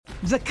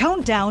The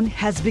countdown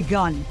has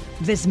begun.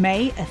 This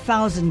May,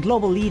 1,000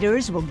 global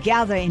leaders will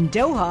gather in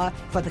Doha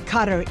for the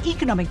Qatar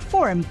Economic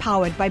Forum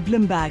powered by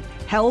Bloomberg,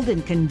 held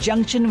in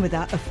conjunction with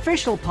our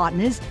official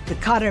partners, the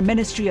Qatar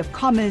Ministry of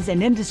Commerce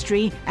and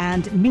Industry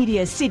and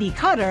Media City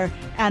Qatar,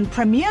 and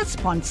premier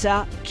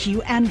sponsor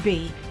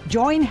QNB.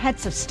 Join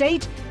heads of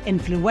state,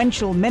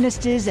 influential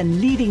ministers,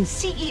 and leading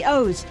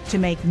CEOs to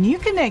make new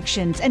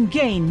connections and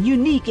gain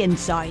unique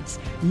insights.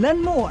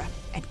 Learn more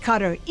at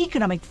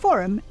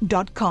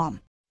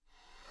QatarEconomicForum.com.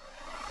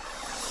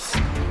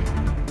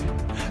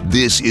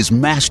 This is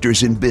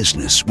Masters in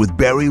Business with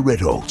Barry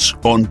Ritholtz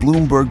on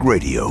Bloomberg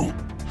Radio.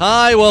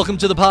 Hi, welcome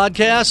to the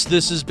podcast.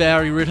 This is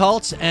Barry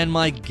Ritholtz, and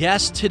my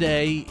guest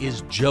today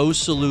is Joe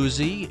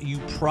Saluzzi. You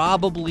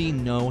probably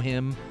know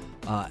him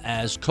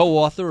as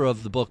co-author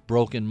of the book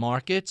Broken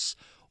Markets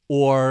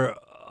or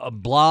a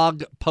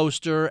blog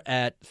poster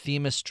at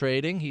Themis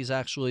Trading. He's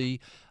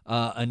actually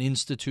an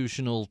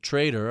institutional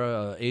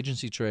trader,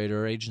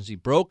 agency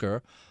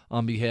broker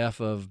on behalf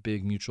of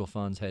big mutual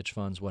funds, hedge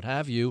funds, what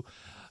have you.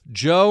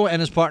 Joe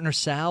and his partner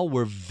Sal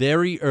were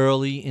very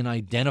early in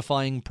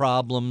identifying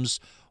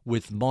problems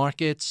with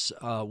markets,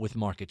 with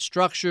market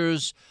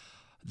structures.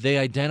 They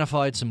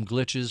identified some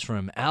glitches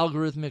from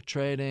algorithmic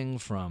trading,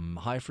 from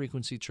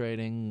high-frequency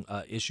trading,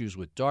 issues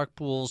with dark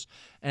pools,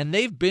 and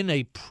they've been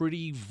a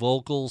pretty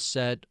vocal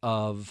set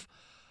of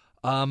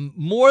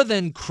more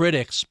than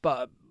critics,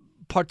 but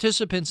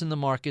participants in the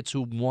markets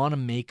who want to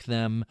make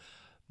them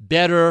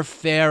better,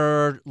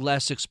 fairer,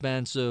 less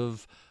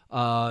expensive,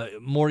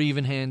 more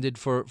even-handed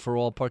for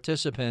all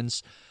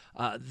participants.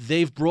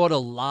 They've brought a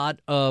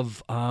lot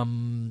of,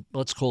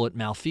 let's call it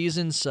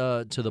malfeasance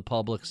to the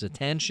public's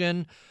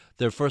attention.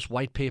 Their first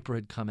white paper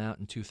had come out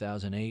in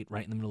 2008,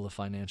 right in the middle of the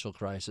financial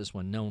crisis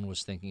when no one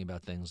was thinking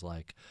about things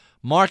like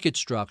market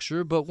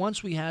structure. But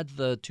once we had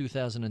the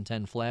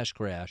 2010 flash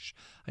crash,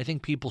 I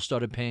think people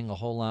started paying a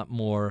whole lot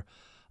more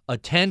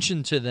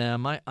attention to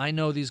them. I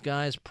know these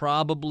guys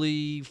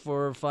probably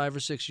for 5 or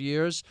 6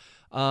 years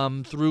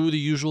through the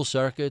usual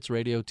circuits,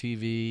 radio,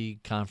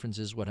 TV,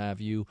 conferences, what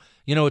have you.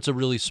 You know, it's a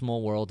really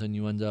small world, and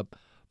you end up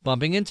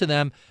bumping into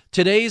them.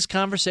 Today's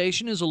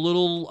conversation is a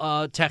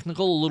little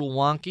technical, a little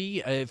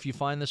wonky. If you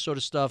find this sort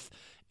of stuff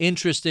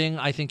interesting,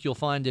 I think you'll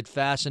find it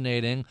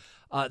fascinating.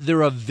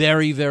 There are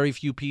very, very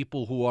few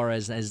people who are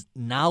as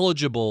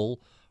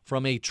knowledgeable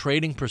from a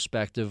trading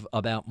perspective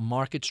about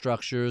market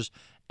structures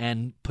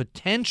and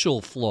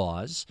potential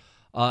flaws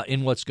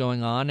in what's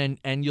going on.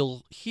 And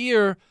you'll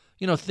hear,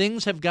 you know,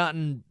 things have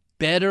gotten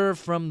better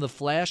from the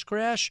flash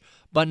crash,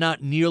 but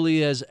not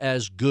nearly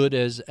as good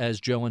as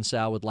Joe and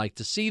Sal would like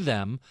to see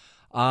them.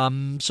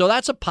 So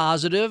that's a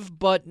positive,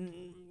 but,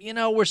 you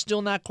know, we're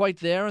still not quite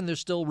there, and there's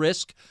still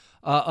risk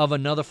of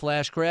another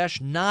flash crash,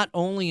 not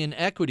only in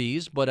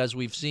equities, but as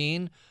we've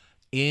seen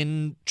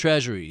in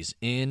treasuries,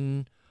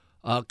 in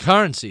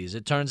currencies.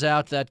 It turns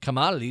out that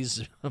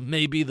commodities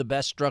may be the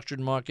best structured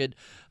market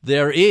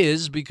there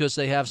is because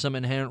they have some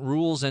inherent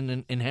rules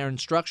and inherent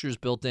structures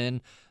built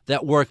in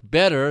that work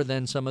better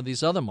than some of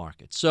these other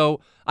markets. So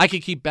I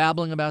could keep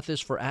babbling about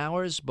this for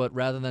hours, but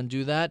rather than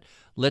do that,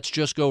 let's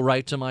just go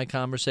right to my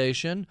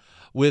conversation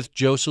with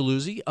Joe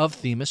Saluzzi of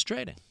Themis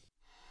Trading.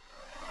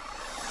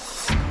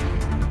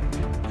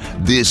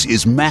 This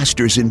is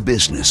Masters in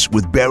Business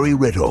with Barry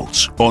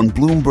Ritholtz on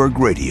Bloomberg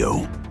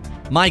Radio.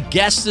 My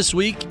guest this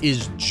week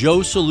is Joe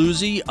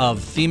Saluzzi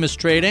of Themis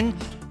Trading.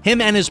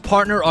 Him and his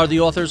partner are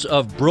the authors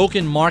of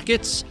Broken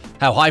Markets,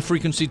 How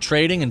High-Frequency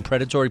Trading and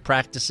Predatory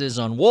Practices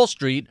on Wall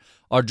Street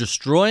Are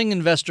Destroying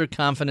Investor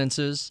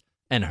Confidences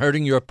and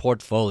Hurting Your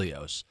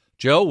Portfolios.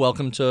 Joe,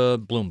 welcome to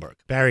Bloomberg.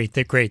 Barry,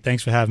 great.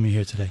 Thanks for having me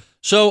here today.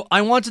 So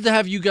I wanted to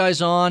have you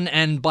guys on,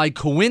 and by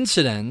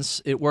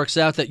coincidence, it works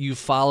out that you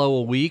follow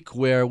a week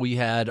where we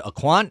had a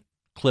quant,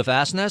 Cliff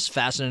Asness,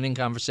 fascinating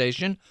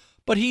conversation.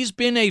 But he's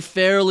been a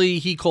fairly,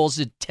 he calls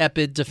it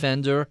tepid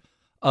defender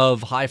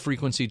of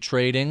high-frequency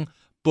trading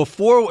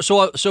before.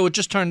 So it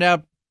just turned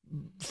out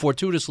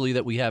fortuitously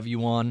that we have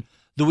you on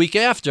the week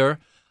after.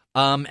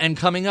 And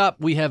coming up,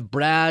 we have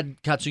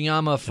Brad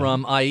Katsuyama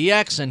from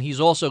IEX, and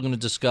he's also going to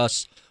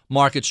discuss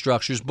market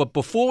structures. But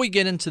before we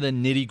get into the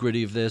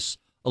nitty-gritty of this,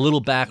 a little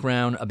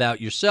background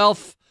about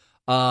yourself.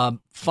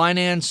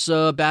 Finance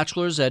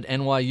bachelor's at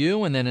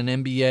NYU and then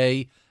an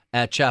MBA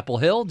at Chapel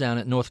Hill down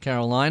at North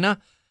Carolina.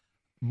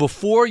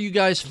 Before you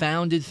guys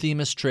founded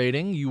Themis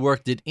Trading, you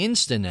worked at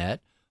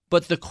Instinet,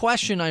 but the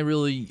question I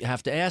really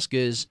have to ask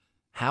is,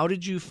 how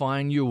did you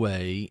find your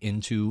way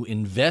into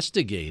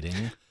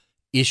investigating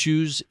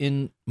issues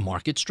in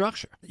market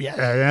structure? Yeah,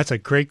 that's a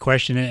great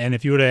question. And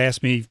if you would have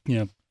asked me,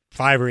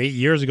 5 or 8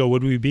 years ago,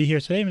 would we be here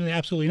today?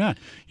 Absolutely not.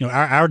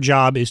 Our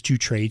job is to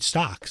trade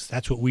stocks.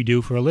 That's what we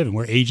do for a living.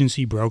 We're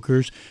agency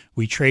brokers.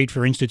 We trade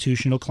for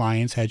institutional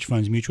clients, hedge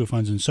funds, mutual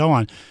funds, and so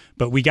on.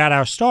 But we got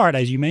our start,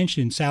 as you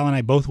mentioned. Sal and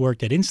I both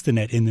worked at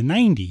Instinet in the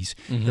 90s,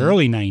 the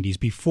early 90s,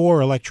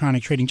 before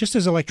electronic trading, just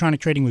as electronic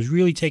trading was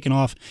really taking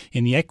off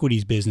in the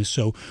equities business.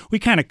 So we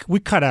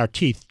cut our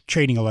teeth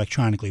trading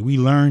electronically. We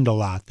learned a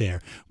lot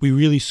there. We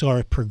really saw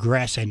it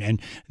progress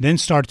and then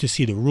started to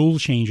see the rule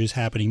changes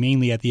happening,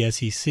 mainly at the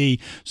SEC,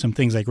 some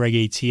things like Reg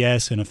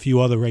ATS and a few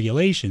other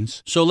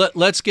regulations. So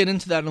let's get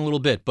into that in a little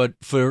bit. But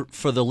for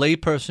the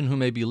layperson who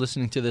may be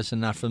listening to this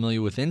and not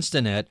familiar with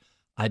Instinet,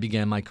 I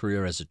began my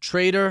career as a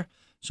trader.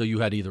 So you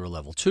had either a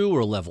level 2 or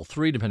a level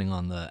 3, depending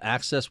on the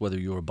access, whether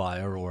you were a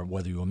buyer or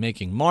whether you were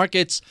making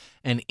markets.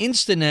 And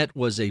Instinet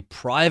was a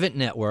private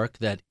network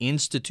that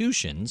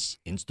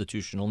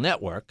institutional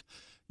network,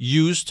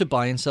 used to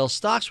buy and sell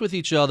stocks with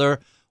each other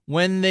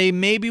when they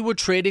maybe were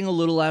trading a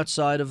little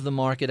outside of the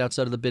market,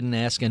 outside of the bid and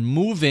ask, and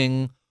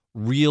moving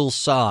real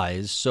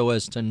size so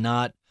as to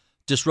not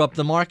disrupt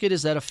the market.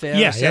 Is that a fair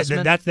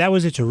assessment? Yeah, that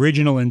was its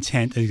original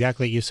intent,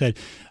 exactly like you said.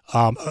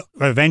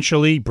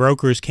 Eventually,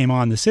 brokers came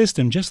on the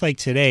system. Just like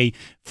today,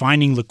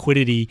 finding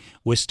liquidity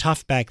was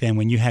tough back then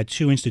when you had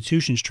two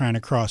institutions trying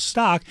to cross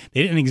stock.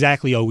 They didn't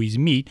exactly always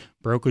meet.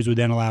 Brokers were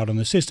then allowed on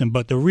the system.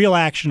 But the real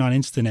action on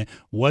Instinet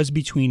was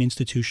between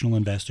institutional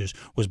investors,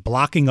 was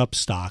blocking up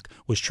stock,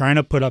 was trying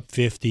to put up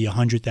 50,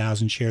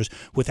 100,000 shares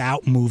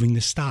without moving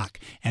the stock.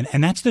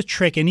 And that's the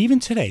trick. And even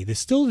today, there's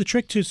still the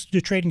trick to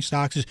trading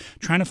stocks is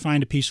trying to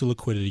find a piece of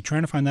liquidity,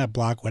 trying to find that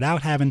block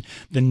without having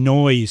the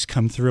noise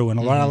come through and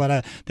a lot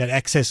of that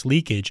excess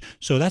leakage.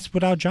 So that's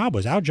what our job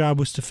was. Our job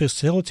was to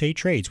facilitate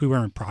trades. We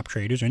weren't prop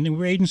traders or anything. We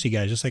were agency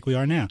guys, just like we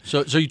are now.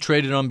 So you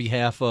traded on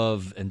behalf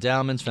of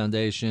endowments,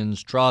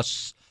 foundations,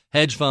 trusts,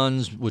 hedge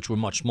funds, which were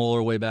much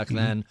smaller way back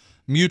then.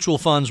 Mutual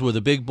funds were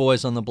the big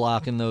boys on the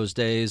block in those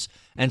days.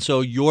 And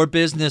so your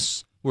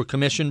business were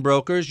commission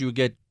brokers. You would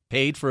get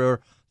paid for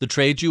the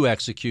trades you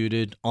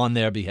executed on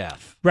their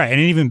behalf. Right.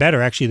 And even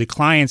better, actually, the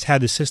clients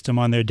had the system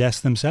on their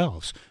desk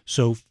themselves.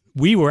 So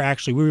we were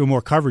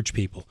more coverage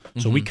people.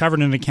 So we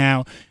covered an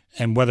account,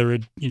 and whether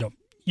it,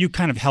 you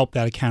kind of help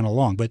that account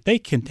along, but they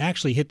can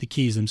actually hit the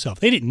keys themselves.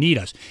 They didn't need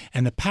us.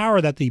 And the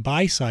power that the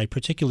buy side,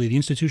 particularly the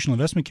institutional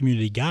investment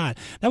community, got,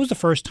 that was the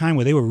first time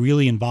where they were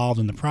really involved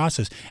in the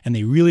process, and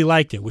they really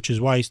liked it, which is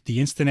why the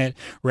Instinet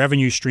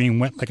revenue stream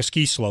went like a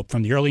ski slope.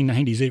 From the early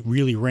 90s, it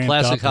really ramped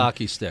up. Classic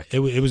hockey stick. It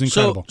was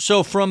incredible.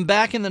 So from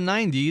back in the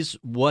 90s,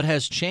 what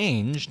has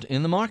changed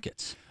in the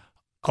markets?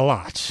 A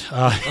lot.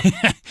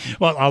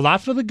 Well, a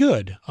lot for the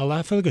good.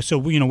 So,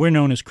 we're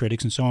known as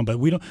critics and so on, but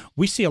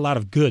we see a lot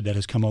of good that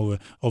has come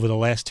over the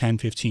last 10,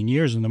 15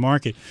 years in the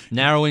market.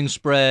 Narrowing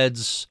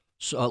spreads,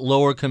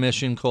 lower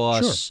commission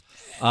costs.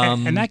 Sure.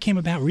 And that came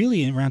about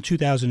really around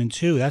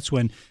 2002. That's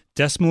when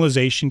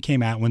decimalization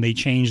came out, when they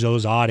changed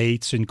those odd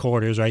eighths and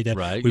quarters, right? That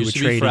we were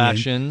trading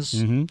fractions.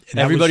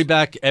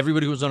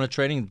 Everybody who was on a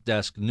trading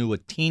desk knew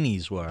what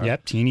teenies were.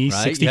 Yep, teenies,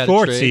 right?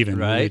 64ths even.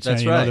 Right,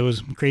 that's right. There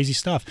was crazy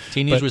stuff.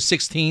 Teenies were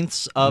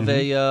 1/16ths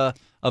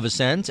of a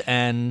cent,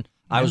 and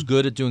I was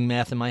good at doing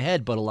math in my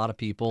head, but a lot of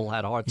people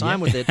had a hard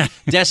time with it.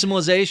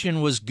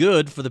 Decimalization was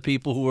good for the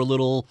people who were a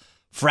little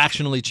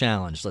fractionally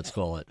challenged, let's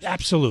call it.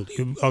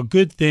 Absolutely. A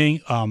good thing.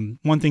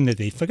 One thing that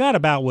they forgot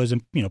about was,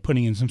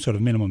 putting in some sort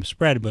of minimum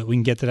spread, but we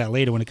can get to that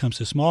later when it comes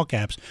to small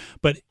caps.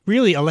 But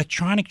really,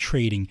 electronic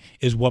trading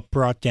is what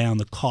brought down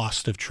the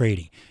cost of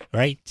trading,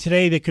 right?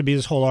 Today, there could be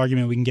this whole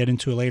argument, we can get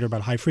into it later,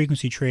 about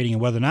high-frequency trading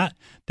and whether or not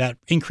that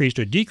increased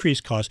or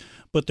decreased costs.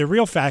 But the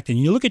real fact, and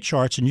you look at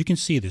charts and you can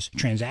see this,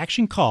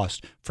 transaction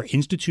cost for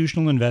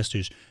institutional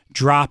investors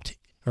dropped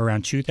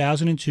around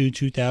 2002,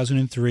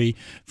 2003,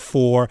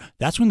 2004.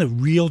 That's when the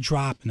real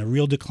drop and the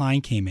real decline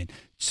came in.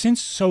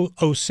 Since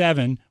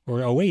 2007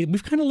 or 2008,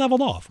 we've kind of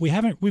leveled off.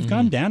 We've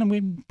gone down, and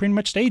we've pretty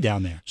much stayed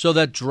down there. So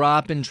that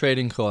drop in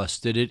trading costs,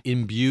 did it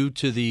imbue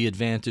to the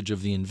advantage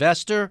of the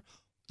investor,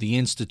 the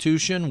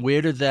institution?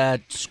 Where did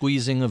that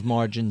squeezing of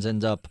margins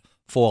end up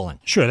falling?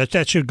 Sure,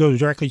 that should go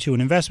directly to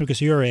an investment,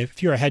 because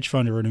if you're a hedge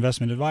fund or an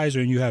investment advisor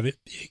and you have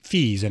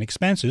fees and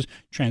expenses,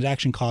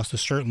 transaction costs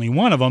is certainly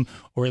one of them,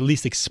 or at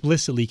least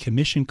explicitly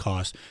commission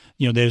costs.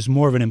 There's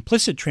more of an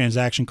implicit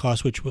transaction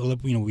cost, which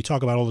we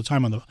talk about all the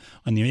time on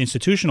the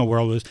institutional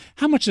world, is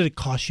how much did it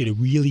cost you to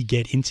really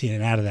get into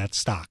and out of that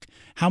stock?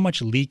 How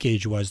much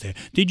leakage was there?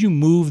 Did you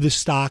move the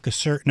stock a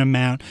certain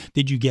amount?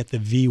 Did you get the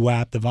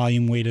VWAP, the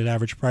volume weighted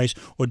average price,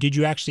 or did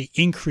you actually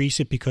increase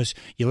it because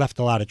you left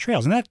a lot of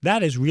trails? And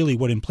that is really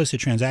what implicit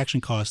transaction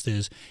cost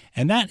is.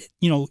 And that,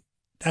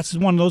 that's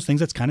one of those things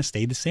that's kind of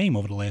stayed the same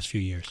over the last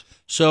few years.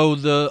 So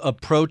the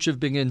approach of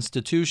big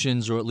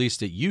institutions, or at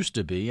least it used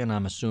to be, and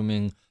I'm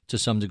assuming to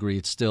some degree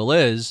it still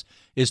is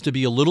to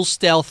be a little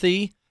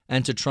stealthy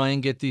and to try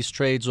and get these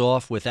trades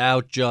off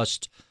without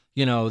just,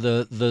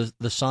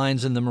 the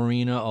signs in the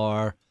marina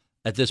are,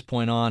 at this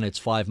point on, it's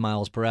 5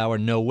 miles per hour,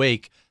 no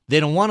wake. they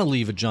don't want to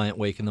leave a giant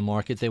wake in the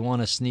market. They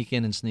want to sneak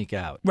in and sneak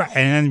out. Right,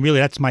 and then really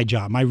that's my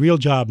job. My real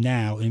job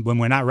now, when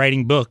we're not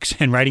writing books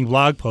and writing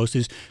blog posts,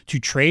 is to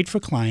trade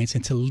for clients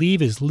and to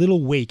leave as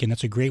little wake, and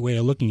that's a great way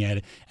of looking at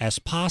it, as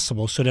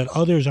possible so that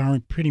others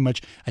aren't pretty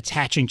much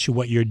attaching to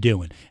what you're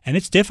doing. And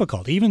it's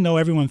difficult. Even though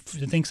everyone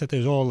thinks that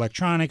there's all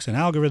electronics and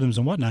algorithms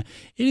and whatnot,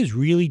 it is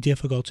really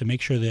difficult to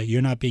make sure that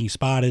you're not being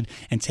spotted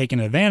and taken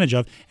advantage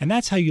of, and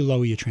that's how you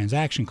lower your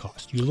transaction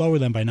costs. You lower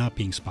them by not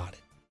being spotted.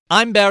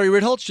 I'm Barry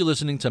Ritholtz. You're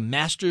listening to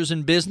Masters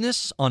in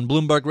Business on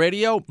Bloomberg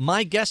Radio.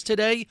 My guest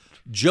today,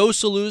 Joe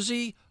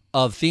Saluzzi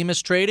of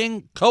Themis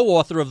Trading,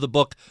 co-author of the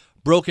book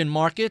Broken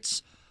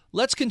Markets.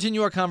 Let's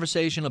continue our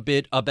conversation a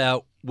bit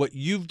about what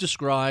you've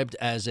described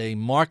as a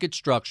market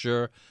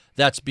structure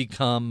that's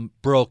become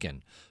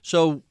broken.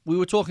 So we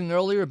were talking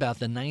earlier about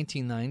the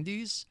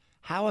 1990s.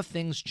 How have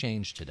things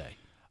changed today?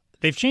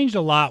 They've changed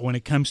a lot when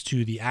it comes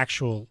to the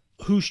actual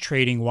who's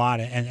trading what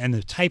and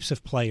the types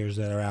of players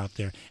that are out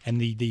there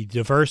and the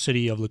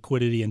diversity of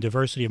liquidity and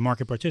diversity of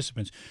market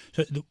participants.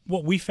 So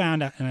what we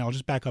found, and I'll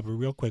just back up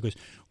real quick, was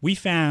we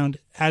found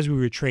as we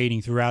were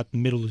trading throughout the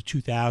middle of the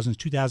 2000s,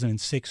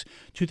 2006,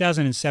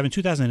 2007,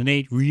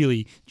 2008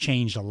 really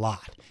changed a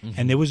lot. Mm-hmm.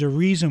 And there was a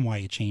reason why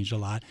it changed a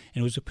lot,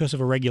 and it was because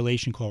of a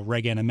regulation called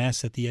Reg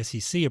NMS that the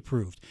SEC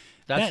approved.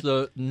 That's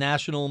the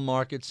national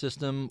market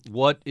system.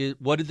 What did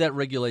that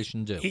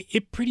regulation do?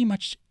 It pretty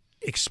much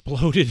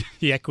exploded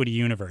the equity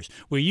universe.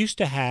 We used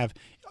to have,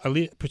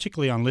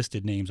 particularly on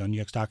listed names, on New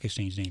York Stock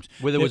Exchange names,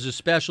 where there was a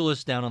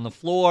specialist down on the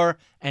floor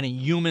and a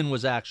human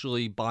was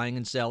actually buying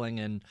and selling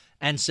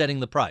and setting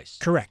the price.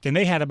 Correct. And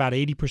they had about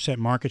 80%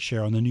 market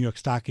share on the New York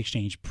Stock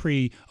Exchange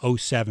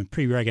pre-07,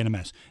 pre-Reg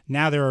NMS.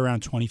 Now they're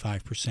around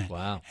 25%.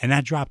 Wow. And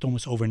that dropped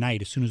almost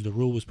overnight as soon as the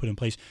rule was put in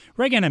place.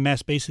 Reg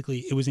NMS, basically,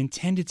 it was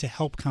intended to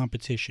help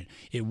competition.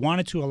 It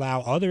wanted to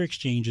allow other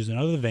exchanges and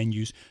other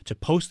venues to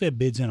post their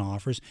bids and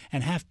offers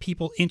and have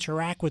people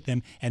interact with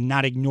them and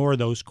not ignore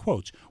those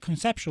quotes.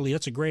 Conceptually,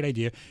 that's a great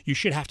idea. You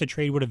should have to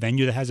trade with a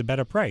venue that has a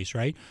better price,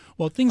 right?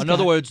 Well, things. In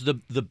other words,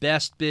 the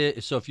best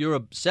bid. So if you're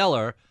a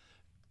seller,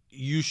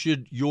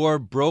 your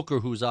broker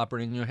who's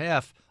operating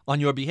on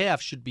your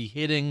behalf should be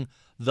hitting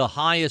the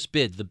highest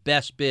bid, the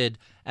best bid,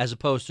 as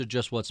opposed to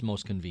just what's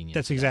most convenient.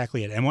 That's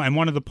exactly it. And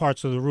one of the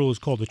parts of the rule is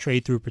called the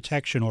trade through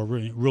protection, or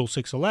Rule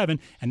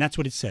 611, and that's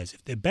what it says.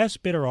 If the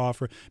best bid or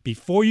offer,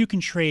 before you can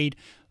trade,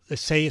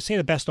 say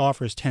the best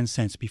offer is 10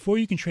 cents. Before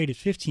you can trade at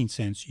 15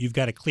 cents, you've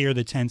got to clear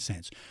the 10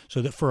 cents.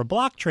 So that for a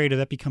block trader,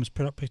 that becomes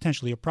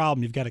potentially a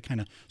problem. You've got to kind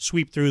of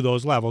sweep through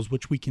those levels,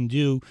 which we can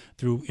do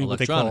through what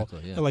they call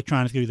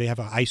electronically. They have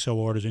ISO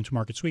orders,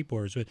 intermarket sweep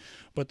orders.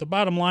 But the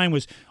bottom line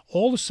was,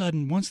 all of a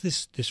sudden, once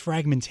this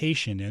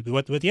fragmentation,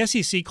 what the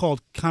SEC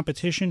called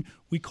competition,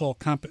 we call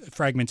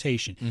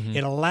fragmentation. Mm-hmm.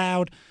 It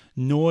allowed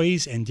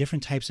noise and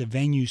different types of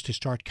venues to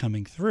start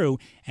coming through,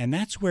 and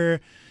that's where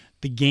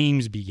the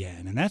games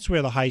began, and that's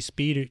where the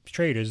high-speed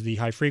traders, the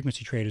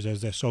high-frequency traders,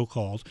 as they're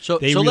so-called,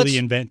 they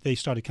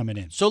started coming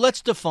in. So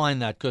let's define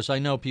that, because I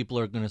know people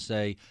are going to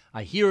say,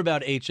 I hear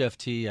about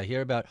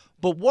HFT,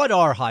 but what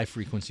are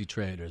high-frequency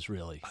traders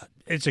really?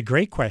 It's a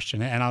great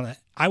question, and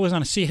I was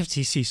on a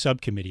CFTC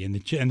subcommittee, and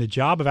the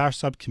job of our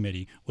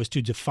subcommittee was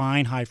to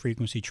define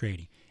high-frequency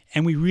trading.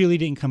 And we really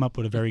didn't come up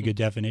with a very good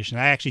definition.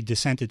 I actually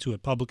dissented to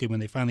it publicly when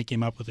they finally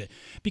came up with it,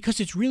 because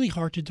it's really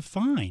hard to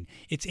define.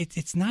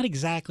 It's not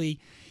exactly,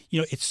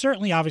 it's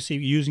certainly obviously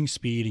using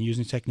speed and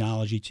using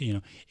technology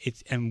to,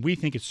 and we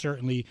think it's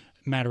certainly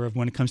a matter of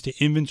when it comes to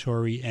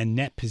inventory and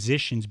net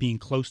positions being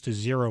close to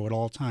zero at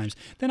all times.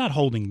 They're not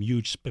holding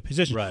huge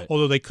positions, right,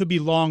 although they could be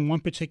long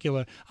one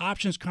particular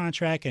options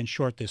contract and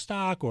short the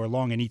stock, or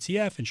long an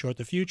ETF and short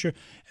the future.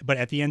 But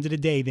at the end of the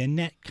day, they're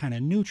net kind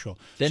of neutral.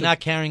 They're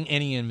not carrying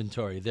any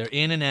inventory. They're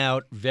in and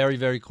out very,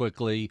 very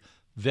quickly,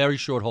 very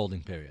short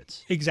holding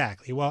periods.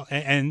 Exactly. Well,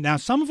 and now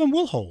some of them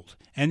will hold.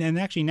 And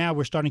actually now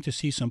we're starting to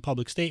see some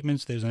public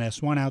statements. There's an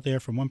S1 out there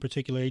from one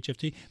particular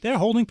HFT. They're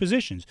holding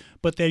positions,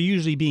 but they're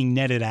usually being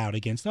netted out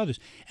against others.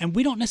 And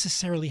we don't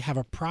necessarily have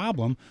a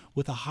problem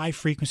with a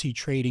high-frequency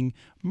trading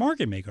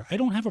market maker. I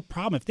don't have a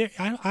problem.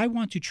 I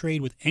want to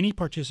trade with any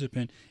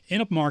participant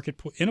in a market,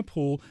 in a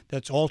pool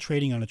that's all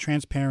trading on a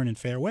transparent and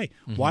fair way.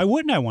 Mm-hmm. Why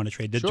wouldn't I want to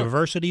trade? The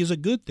diversity is a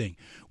good thing.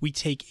 We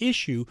take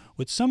issue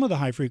with some of the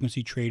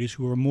high-frequency traders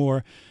who are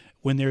more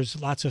when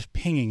there's lots of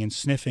pinging and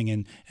sniffing,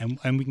 and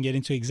we can get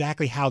into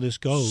exactly how this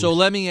goes. So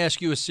let me ask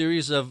you a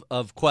series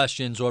of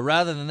questions, or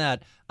rather than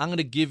that, I'm going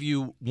to give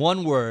you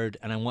one word,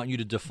 and I want you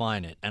to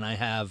define it. And I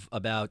have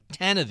about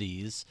 10 of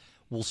these.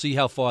 We'll see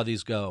how far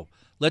these go.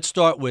 Let's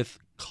start with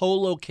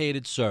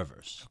co-located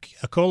servers.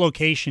 A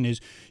co-location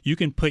is you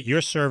can put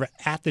your server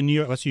at the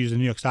let's use the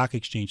New York Stock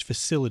Exchange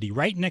facility,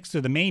 right next to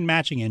the main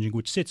matching engine,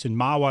 which sits in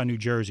Mahwah, New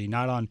Jersey,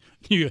 not on,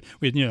 the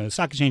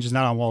Stock Exchange is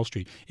not on Wall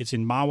Street. It's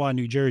in Mahwah,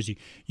 New Jersey.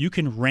 You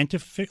can rent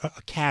a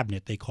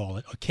cabinet, they call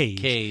it, a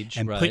cage,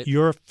 and put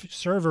your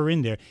server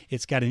in there.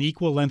 It's got an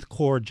equal length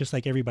cord, just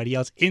like everybody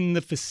else, in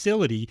the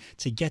facility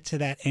to get to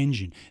that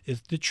engine.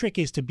 The trick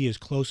is to be as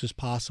close as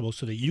possible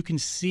so that you can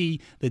see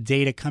the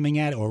data coming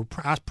at it, or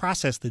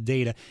process the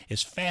data data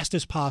as fast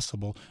as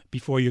possible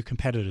before your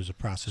competitors are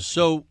processing.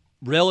 So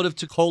relative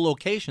to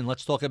co-location,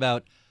 let's talk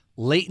about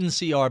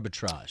latency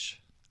arbitrage.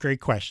 Great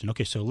question.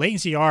 Okay, so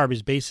latency arb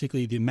is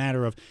basically the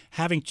matter of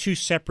having two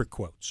separate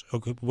quotes.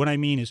 Okay, what I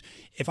mean is,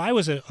 if I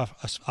was a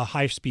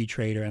high-speed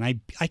trader and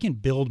I can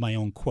build my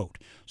own quote.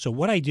 So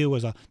what I do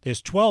is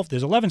there's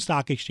 11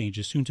 stock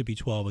exchanges, soon to be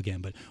 12 again.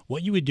 But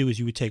what you would do is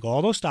you would take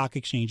all those stock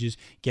exchanges,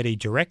 get a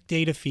direct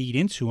data feed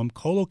into them,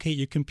 co-locate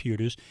your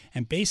computers,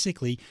 and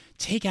basically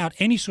take out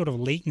any sort of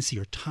latency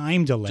or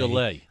time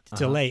delay.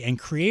 And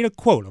create a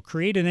quote or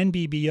create an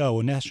NBBO,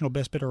 a National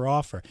Best Bidder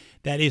Offer,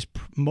 that is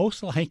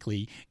most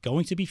likely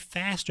going to be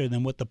faster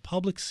than what the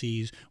public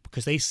sees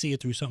because they see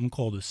it through something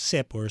called a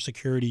SIP or a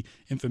Security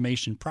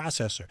Information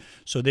Processor.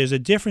 So there's a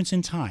difference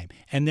in time,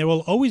 and there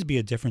will always be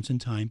a difference in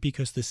time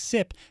because the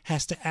SIP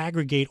has to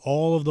aggregate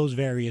all of those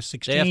various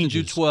exchanges. They have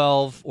to do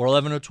 12 or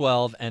 11 or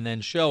 12 and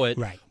then show it.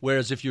 Right.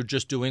 Whereas if you're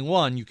just doing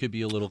one, you could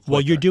be a little quicker.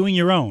 Well, you're doing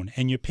your own,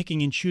 and you're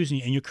picking and choosing,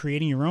 and you're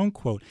creating your own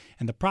quote.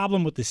 And the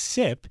problem with the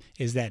SIP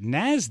is that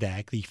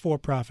NASDAQ, the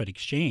for-profit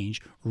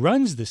exchange,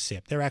 runs the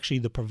SIP. They're actually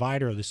the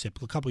provider of the SIP.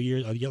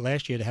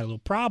 Last year, they had a little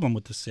problem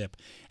with the SIP.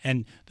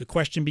 And the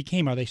question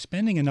became, are they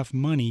spending enough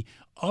money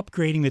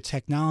upgrading the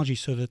technology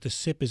so that the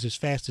SIP is as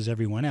fast as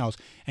everyone else?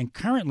 And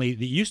currently, it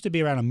used to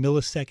be around a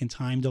millisecond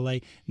time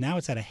delay. Now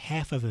it's at a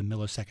half of a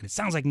millisecond. It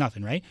sounds like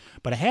nothing, right?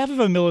 But a half of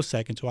a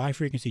millisecond to a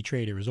high-frequency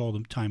trader is all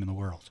the time in the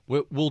world.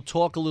 We'll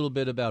talk a little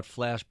bit about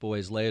Flash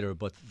Boys later,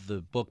 but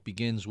the book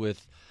begins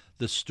with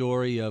the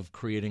story of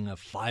creating a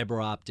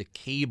fiber optic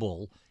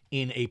cable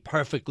in a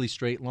perfectly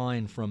straight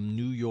line from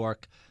New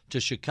York to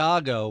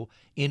Chicago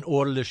in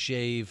order to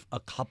shave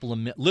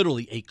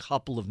literally a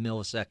couple of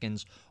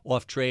milliseconds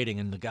off trading.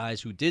 And the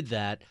guys who did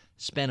that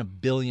spent $1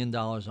 billion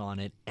on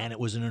it, and it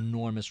was an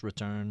enormous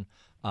return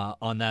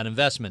on that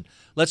investment.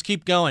 Let's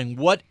keep going.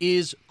 What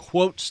is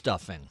quote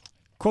stuffing?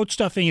 Quote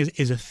stuffing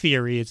is a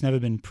theory. It's never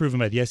been proven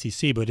by the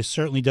SEC, but it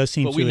certainly does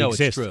seem to exist. But we know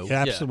it's true.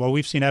 Absolutely. Yeah. Well,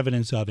 we've seen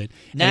evidence of it.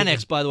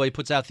 Nanex, by the way,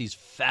 puts out these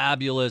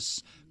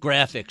fabulous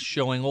graphics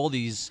showing all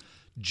these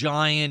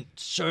giant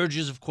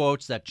surges of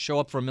quotes that show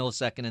up for a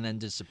millisecond and then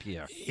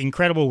disappear.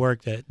 Incredible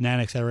work that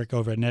Eric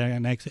over at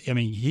Nanex. I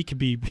mean,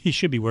 he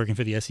should be working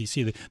for the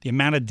SEC. The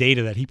amount of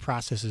data that he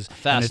processes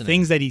and the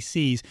things that he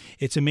sees,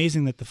 it's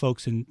amazing that the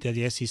folks in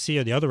the SEC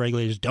or the other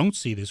regulators don't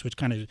see this, which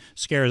kind of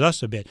scares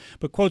us a bit.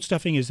 But quote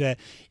stuffing is that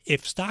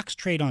if stocks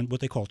trade on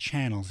what they call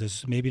channels,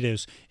 there's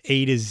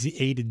A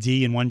to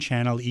D in one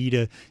channel, E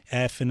to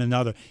F in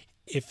another.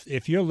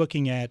 If you're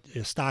looking at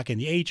a stock in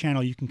the A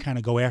channel, you can kind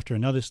of go after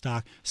another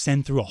stock,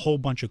 send through a whole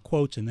bunch of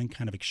quotes, and then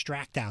kind of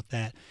extract out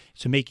that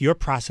to make your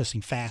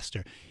processing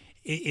faster.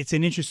 It's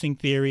an interesting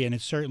theory, and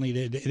it's certainly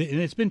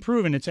it's been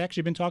proven. It's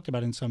actually been talked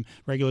about in some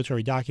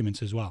regulatory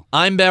documents as well.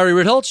 I'm Barry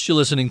Ritholtz. You're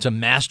listening to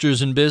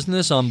Masters in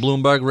Business on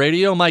Bloomberg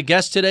Radio. My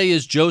guest today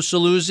is Joe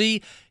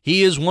Saluzzi.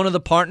 He is one of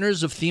the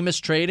partners of Themis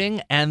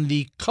Trading and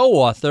the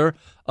co-author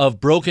of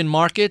Broken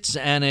Markets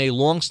and a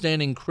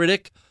longstanding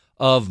critic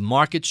of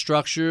market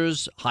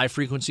structures,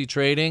 high-frequency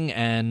trading,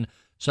 and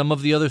some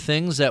of the other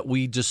things that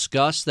we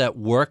discuss that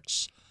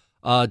works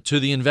to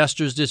the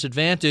investor's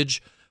disadvantage.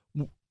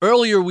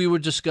 Earlier, we were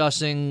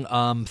discussing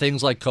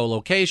things like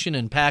co-location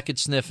and packet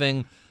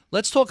sniffing.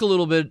 Let's talk a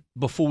little bit,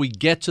 before we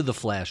get to the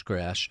flash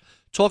crash,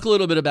 talk a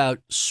little bit about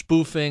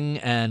spoofing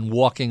and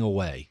walking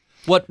away.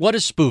 What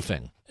is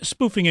spoofing?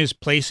 Spoofing is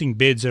placing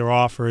bids or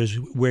offers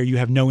where you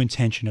have no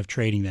intention of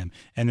trading them.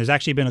 And there's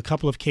actually been a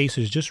couple of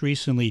cases just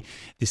recently.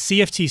 The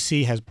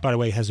CFTC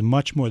has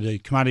much more, the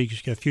Commodity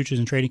Futures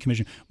and Trading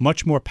Commission,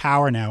 much more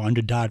power now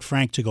under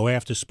Dodd-Frank to go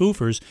after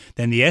spoofers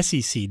than the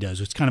SEC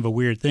does. It's kind of a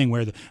weird thing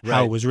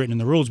how it was written in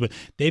the rules. But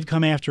they've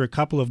come after a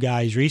couple of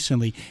guys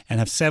recently and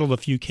have settled a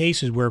few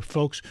cases where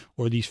folks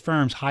or these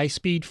firms,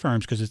 high-speed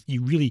firms, because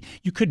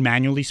you could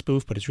manually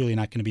spoof, but it's really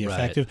not going to be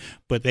effective.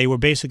 But they were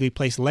basically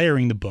placed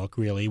layering the book,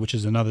 really, which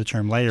is another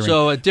term, layering.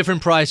 So at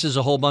different prices,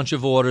 a whole bunch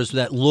of orders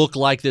that look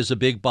like there's a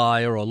big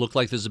buyer or look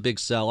like there's a big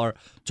seller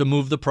to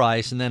move the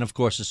price. And then, of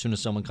course, as soon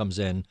as someone comes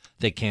in,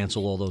 they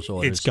cancel all those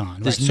orders. It's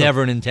gone. There's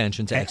never an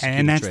intention to execute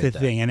and that's a trade the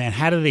thing. And then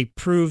how do they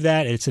prove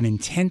that? It's an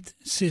intent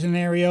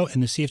scenario,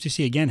 and the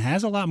CFTC, again,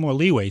 has a lot more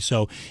leeway.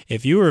 So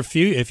if you're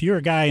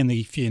a guy in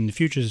the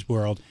futures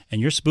world and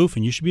you're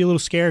spoofing, you should be a little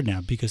scared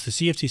now because the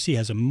CFTC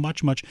has a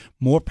much, much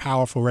more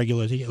powerful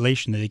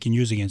regulation that they can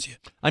use against you.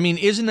 I mean,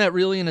 isn't that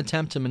really an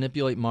attempt to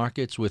manipulate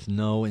markets with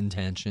no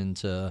intention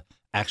to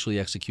actually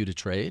execute a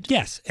trade?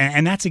 Yes,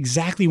 and that's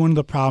exactly one of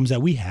the problems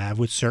that we have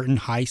with certain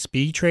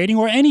high-speed trading,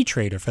 or any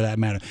trader for that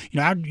matter.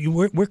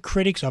 We're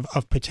critics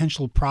of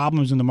potential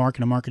problems in the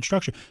market and market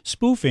structure.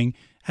 Spoofing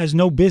has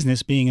no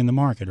business being in the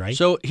market, right?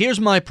 So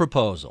here's my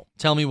proposal.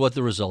 Tell me what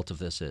the result of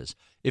this is.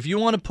 If you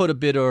want to put a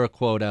bid or a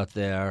quote out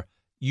there,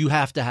 you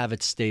have to have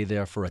it stay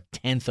there for a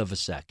tenth of a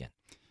second.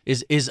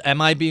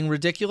 Am I being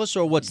ridiculous,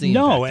 or what's the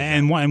No,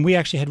 impact? and we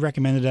actually had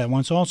recommended that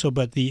once also,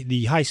 but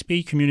the high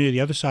speed community, the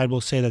other side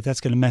will say that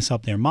that's going to mess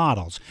up their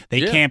models.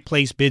 They can't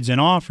place bids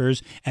and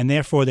offers, and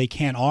therefore they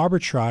can't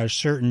arbitrage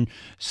certain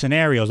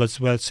scenarios.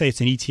 Let's say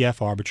it's an ETF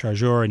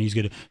arbitrageur, and he's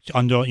going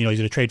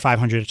to trade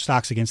 500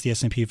 stocks against the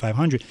S&P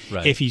 500.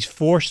 Right. If he's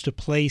forced to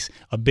place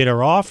a bid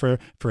or offer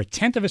for a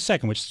tenth of a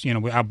second, which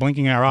we're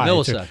blinking our eye,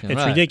 Millisecond, it's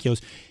right.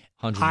 ridiculous.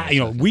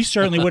 We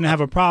certainly wouldn't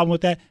have a problem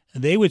with that.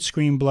 They would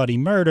scream bloody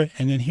murder.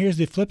 And then here's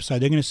the flip side.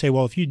 They're going to say,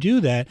 well, if you do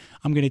that,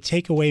 I'm going to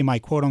take away my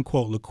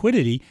quote-unquote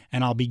liquidity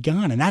and I'll be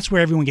gone. And that's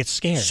where everyone gets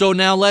scared. So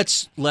now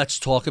let's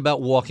talk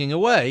about walking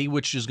away,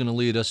 which is going to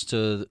lead us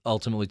to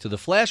ultimately to the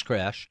flash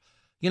crash.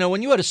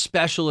 When you had a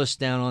specialist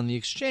down on the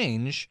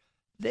exchange,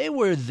 they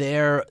were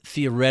there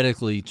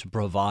theoretically to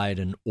provide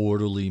an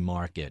orderly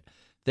market.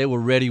 They were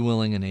ready,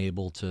 willing, and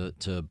able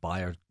to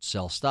buy or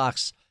sell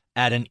stocks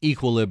at an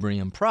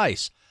equilibrium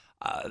price.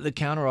 The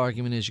counter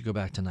argument is you go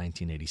back to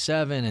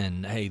 1987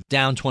 and, hey,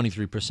 down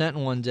 23% in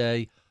one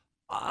day.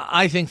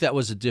 I think that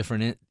was a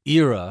different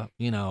era.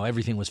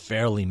 Everything was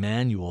fairly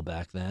manual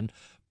back then.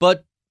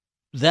 But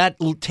that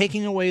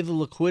taking away the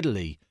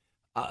liquidity,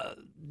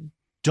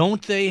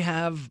 don't they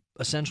have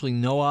essentially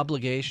no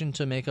obligation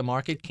to make a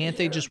market? Can't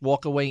they just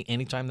walk away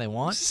anytime they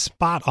want?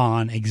 Spot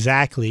on,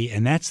 exactly.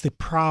 And that's the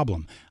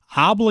problem.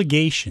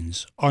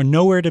 Obligations are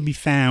nowhere to be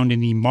found in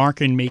the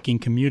market-making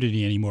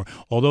community anymore,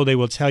 although they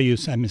will tell you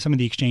some of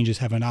the exchanges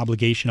have an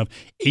obligation of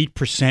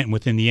 8%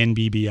 within the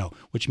NBBO,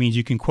 which means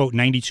you can quote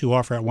 92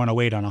 offer at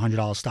 108 on a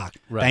 $100 stock.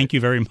 Right. Thank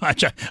you very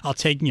much. I'll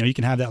take, you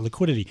can have that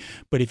liquidity.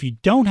 But if you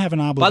don't have an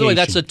obligation... By the way,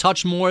 that's a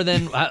touch more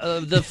than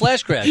the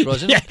flash crash,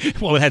 wasn't it? Yeah,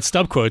 well, it had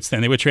stub quotes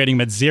then. They were trading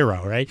them at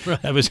zero, right?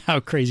 That was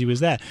how crazy was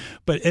that.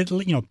 But,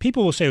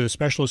 people will say with the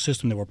specialist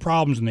system there were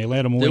problems and they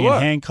let them away in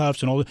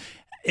handcuffs and all that.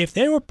 If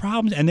there were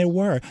problems, and there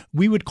were,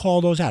 we would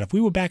call those out. If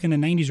we were back in the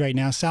 90s right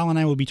now, Sal and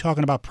I would be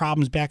talking about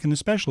problems back in the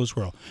specialist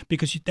world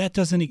because that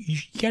doesn't, you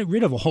get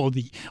rid of all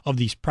of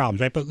these problems,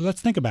 right? But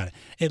let's think about it.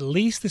 At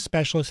least the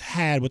specialists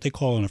had what they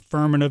call an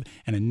affirmative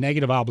and a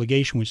negative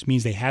obligation, which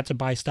means they had to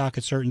buy stock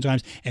at certain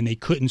times and they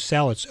couldn't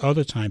sell at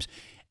other times.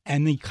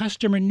 And the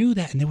customer knew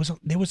that, and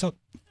there was a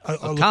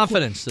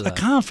confidence to that.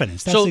 A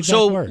confidence. That's the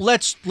exact word.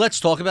 Let's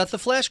talk about the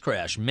flash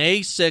crash.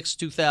 May 6,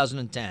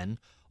 2010,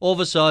 all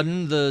of a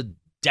sudden the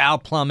Dow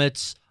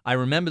plummets. I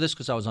remember this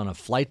because I was on a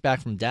flight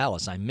back from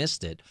Dallas. I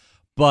missed it.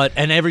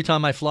 And every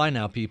time I fly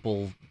now,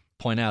 people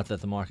point out that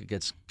the market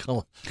gets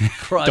crushed.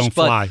 Don't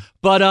fly.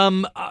 But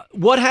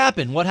what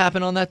happened? What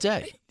happened on that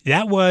day?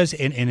 That was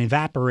an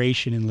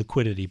evaporation in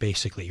liquidity,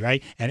 basically,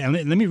 right? And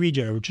let me read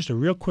you just a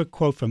real quick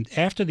quote from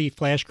after the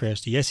flash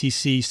crash. The SEC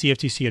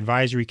CFTC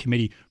Advisory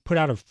Committee put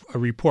out a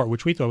report,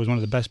 which we thought was one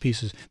of the best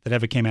pieces that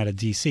ever came out of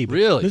D.C. But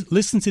really?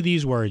 Listen to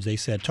these words, they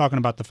said, talking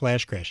about the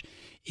flash crash.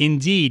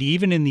 Indeed,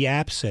 even in the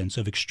absence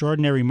of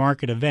extraordinary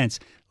market events,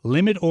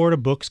 limit order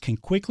books can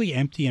quickly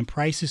empty and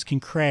prices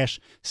can crash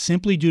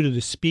simply due to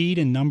the speed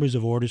and numbers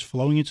of orders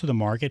flowing into the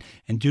market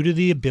and due to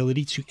the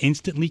ability to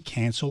instantly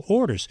cancel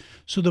orders.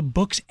 So the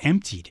books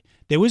emptied.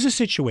 There was a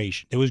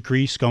situation. There was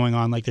Greece going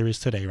on like there is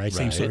today, right?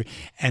 Same story.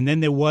 And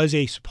then there was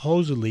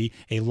supposedly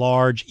a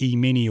large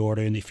E-mini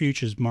order in the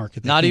futures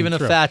market. Not even a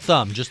fat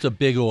thumb, just a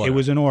big order. It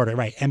was an order,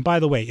 right. And by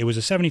the way, it was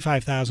a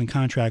 75,000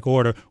 contract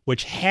order,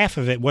 which half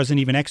of it wasn't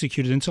even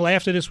executed until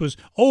after this was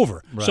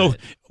over. Right. So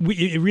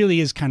it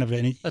really is kind of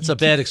That's a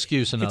bad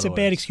excuse, in other words. It's a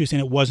bad excuse,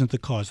 and it wasn't the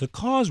cause. The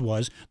cause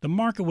was the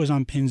market was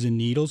on pins and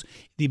needles.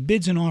 The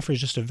bids and offers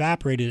just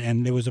evaporated,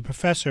 and there was a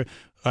professor.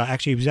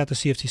 Actually, he was at the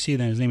CFTC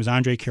then. His name was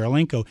Andrei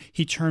Kirilenko.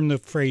 He termed the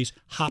phrase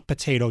hot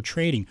potato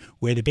trading,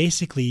 where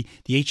basically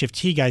the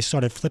HFT guys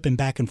started flipping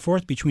back and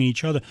forth between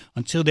each other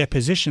until their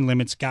position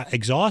limits got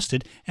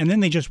exhausted, and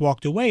then they just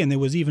walked away. And there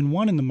was even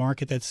one in the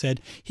market that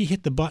said he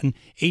hit the button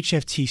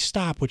HFT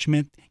stop, which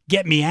meant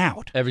get me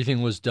out.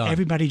 Everything was done.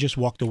 Everybody just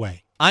walked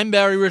away. I'm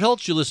Barry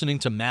Ritholtz. You're listening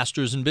to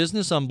Masters in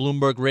Business on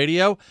Bloomberg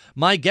Radio.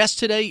 My guest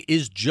today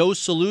is Joe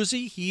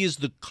Saluzzi. He is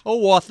the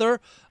co-author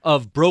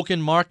of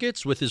Broken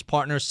Markets with his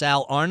partner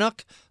Sal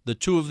Arnuk. The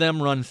two of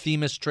them run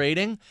Themis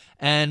Trading,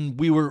 and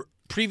we were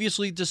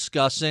previously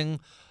discussing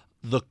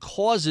the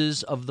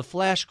causes of the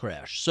flash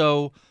crash.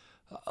 So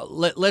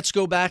let's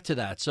go back to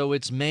that. So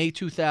it's May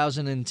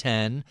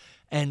 2010,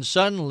 and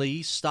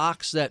suddenly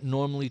stocks that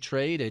normally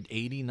trade at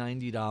 $80,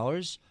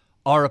 $90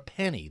 are a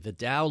penny. The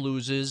Dow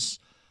loses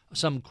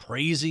some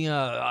crazy,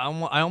 I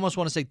almost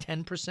want to say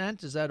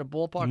 10%. Is that a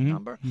ballpark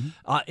number?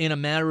 In a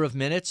matter of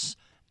minutes.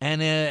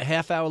 And a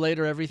half hour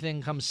later,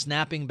 everything comes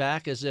snapping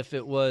back as if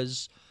it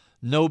was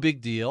no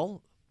big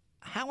deal.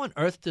 How on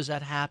earth does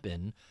that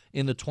happen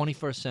in the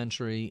 21st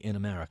century in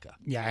America?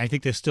 Yeah, I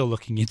think they're still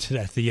looking into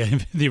that,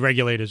 the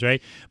regulators,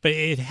 right? But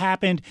it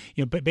happened,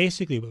 but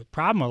basically the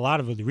problem a lot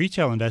of the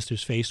retail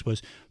investors faced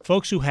was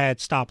folks who had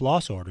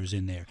stop-loss orders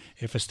in there.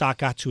 If a stock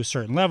got to a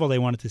certain level, they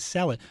wanted to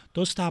sell it.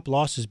 Those stop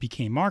losses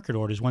became market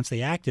orders once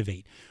they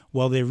activate.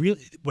 Well,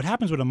 what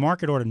happens with a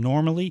market order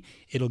normally,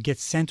 it'll get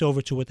sent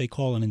over to what they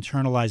call an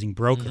internalizing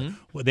broker.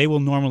 Well, they will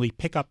normally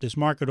pick up this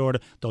market order.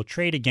 They'll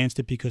trade against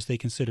it because they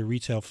consider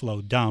retail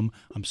flow dumb.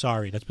 I'm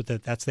sorry,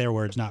 that's their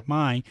words, not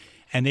mine.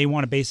 And they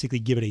want to basically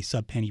give it a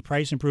sub-penny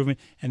price improvement,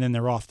 and then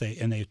they're off,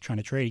 and they're trying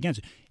to trade against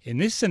it. In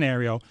this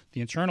scenario,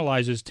 the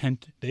internalizers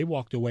they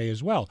walked away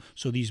as well.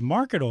 So these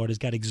market orders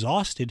got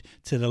exhausted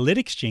to the lit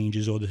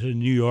exchanges or to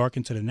New York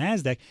and to the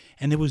NASDAQ,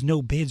 and there was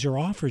no bids or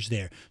offers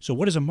there. So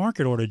what does a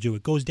market order do?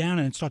 It goes down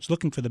and it starts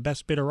looking for the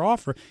best bid or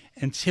offer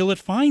until it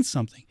finds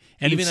something.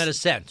 And even at a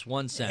cent,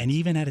 1 cent. And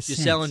even at a cent.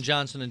 You're selling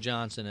Johnson &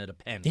 Johnson at a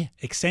penny.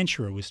 Yeah,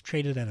 Accenture was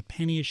traded at a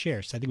penny a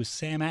share. So I think it was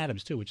Sam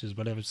Adams, too, which is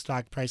whatever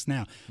stock price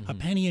now. A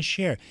penny a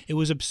share. It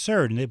was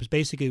absurd, and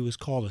it was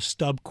called a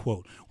stub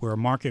quote, where a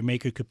market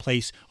maker could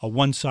place a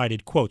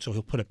one-sided quote. So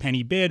he'll put a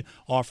penny bid,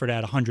 offered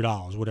at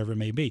 $100, whatever it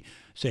may be.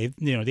 So,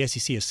 the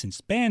SEC has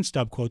since banned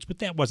stub quotes, but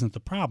that wasn't the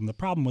problem. The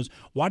problem was,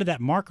 why did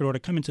that market order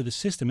come into the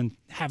system and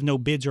have no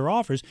bids or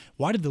offers?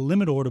 Why did the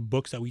limit order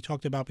books that we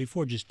talked about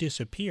before just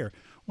disappear?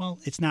 Well,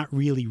 it's not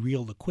really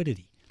real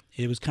liquidity.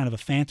 It was kind of a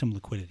phantom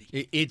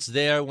liquidity. It's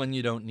there when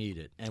you don't need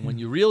it, and when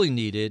you really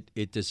need it,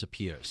 it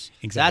disappears.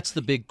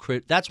 Exactly.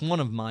 That's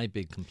one of my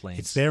big complaints.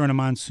 It's there in a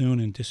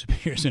monsoon and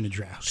disappears in a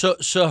drought.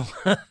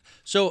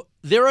 So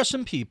there are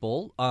some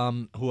people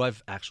who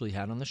I've actually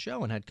had on the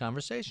show and had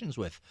conversations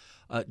with.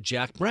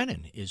 Jack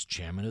Brennan is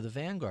chairman of the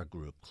Vanguard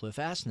Group. Cliff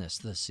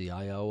Asness, the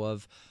CIO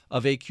of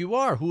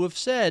AQR, who have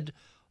said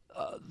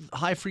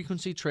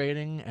high-frequency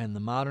trading and the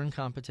modern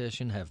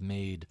competition have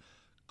made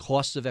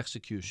costs of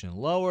execution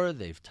lower.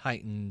 They've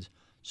tightened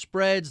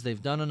spreads.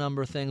 They've done a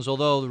number of things,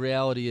 although the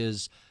reality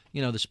is,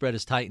 the spread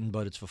is tightened,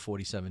 but it's for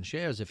 47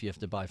 shares. If you have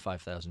to buy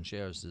 5,000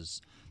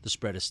 shares, the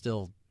spread is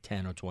still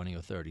 10 or 20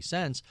 or 30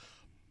 cents.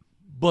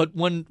 But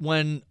when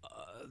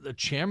the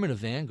chairman of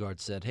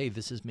Vanguard said, hey,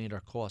 this has made our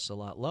costs a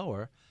lot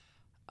lower,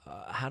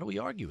 how do we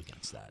argue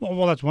against that?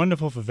 Well, that's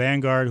wonderful for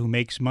Vanguard, who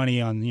makes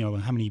money on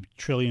how many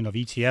trillion of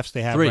ETFs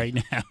they have right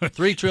now.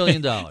 $3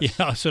 trillion. So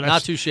that's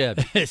not too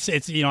shabby.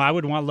 It's I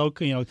would want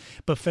local,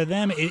 but for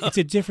them it's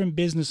a different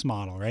business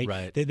model, right?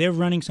 Right. They're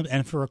running some,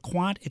 and for a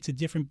quant, it's a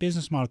different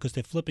business model because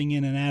they're flipping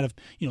in and out of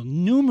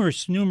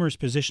numerous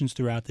positions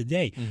throughout the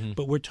day.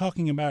 But we're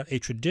talking about a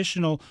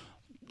traditional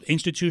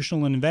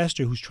institutional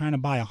investor who's trying to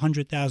buy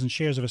 100,000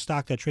 shares of a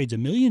stock that trades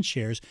 1 million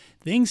shares.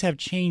 Things have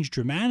changed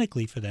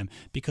dramatically for them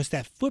because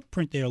that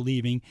footprint they're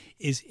leaving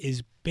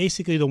is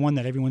basically the one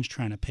that everyone's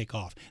trying to pick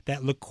off.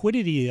 That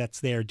liquidity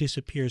that's there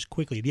disappears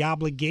quickly. The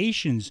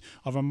obligations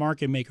of a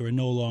market maker are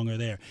no longer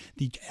there.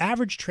 The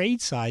average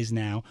trade size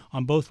now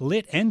on both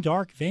lit and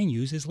dark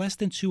venues is less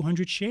than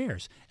 200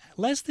 shares.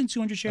 Less than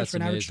 200 shares That's for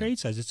an amazing. average trade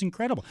size. It's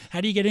incredible.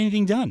 How do you get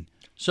anything done?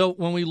 So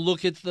when we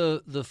look at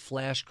the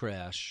flash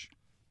crash,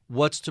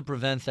 what's to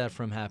prevent that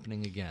from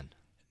happening again?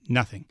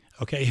 Nothing.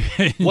 Okay.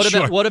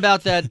 What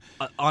about that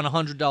on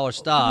 $100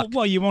 stock?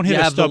 Well, you won't hit.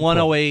 You a have the stub quote.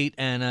 108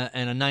 and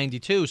a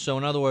 92. So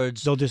in other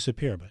words, They'll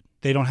disappear, but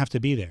they don't have to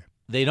be there.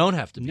 they don't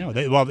have to be. No,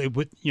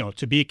 there.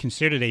 to be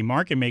considered a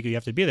market maker, you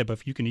have to be there. But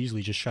if you can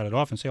easily just shut it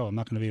off and say, "Oh, I'm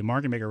not going to be a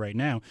market maker right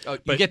now," Oh,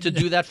 but you get to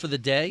do that for the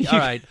day. All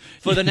right,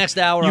 for the next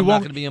hour, I'm not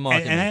going to be a market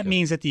maker. And that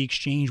means that the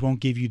exchange won't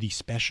give you the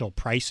special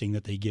pricing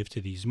that they give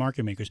to these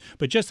market makers.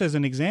 But just as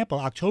an example,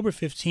 October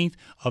 15th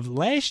of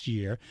last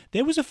year,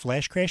 there was a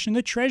flash crash in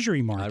the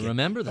Treasury market. I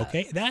remember that.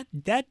 Okay,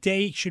 that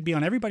day should be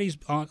on everybody's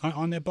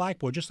on their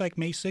blackboard, just like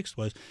May 6th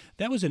was.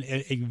 That was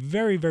a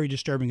very, very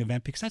disturbing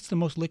event because that's the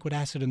most liquid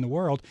asset in the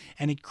world,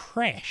 and it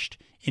crashed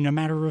in a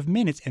matter of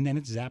minutes, and then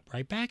it zapped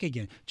right back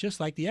again, just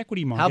like the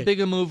equity market. How big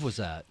a move was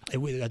that?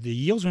 The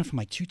yields went from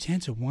like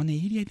 210 to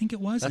 180, I think it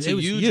was. That's it a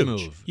was huge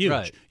move.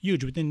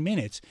 Huge within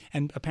minutes.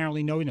 And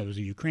apparently, there was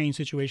a Ukraine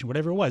situation,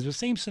 whatever it was the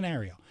same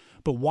scenario.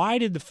 But why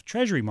did the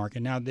Treasury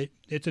market? Now,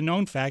 it's a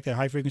known fact that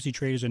high-frequency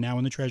traders are now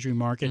in the Treasury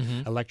market.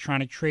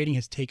 Electronic trading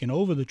has taken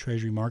over the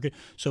Treasury market.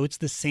 So it's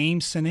the same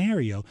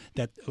scenario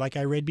that, like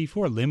I read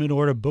before, limit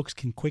order books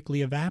can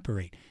quickly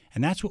evaporate.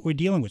 And that's what we're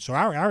dealing with. So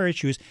our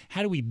issue is,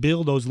 how do we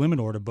build those limit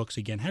order books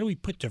again? How do we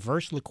put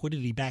diverse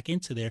liquidity back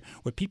into there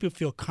where people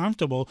feel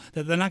comfortable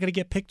that they're not going to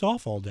get picked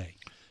off all day?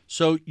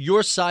 So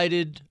you're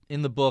cited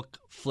in the book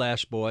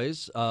Flash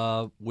Boys,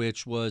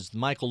 which was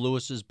Michael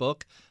Lewis's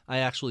book. I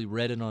actually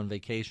read it on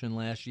vacation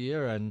last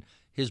year, and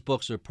his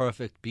books are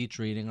perfect beach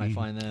reading. I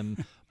find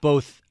them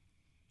both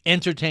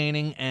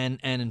entertaining and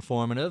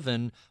informative,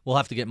 and we'll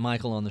have to get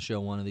Michael on the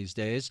show one of these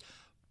days.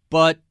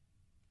 But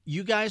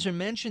you guys are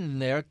mentioned in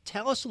there.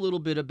 Tell us a little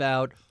bit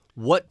about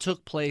what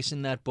took place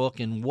in that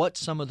book and what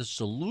some of the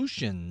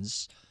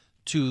solutions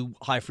to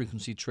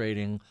high-frequency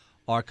trading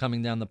are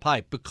coming down the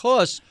pipe.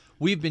 Because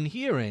we've been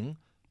hearing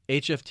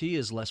HFT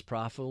is less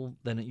profitable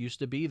than it used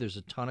to be. There's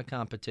a ton of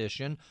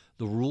competition.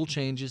 The rule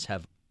changes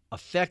have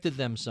affected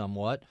them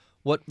somewhat.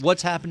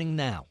 What's happening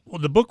now?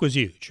 Well, the book was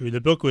huge. The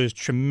book was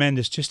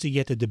tremendous just to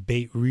get the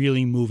debate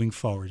really moving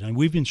forward. And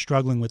we've been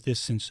struggling with this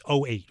since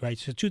 '08, right?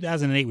 So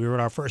 2008, we wrote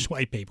our first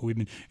white paper.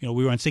 We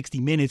were on 60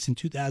 Minutes in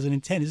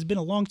 2010. This has been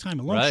a long time,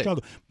 a long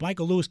struggle.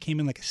 Michael Lewis came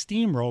in like a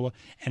steamroller,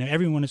 and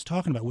everyone is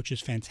talking about, which is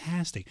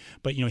fantastic.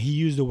 But, he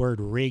used the word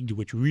rigged,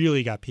 which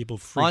really got people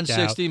freaked out.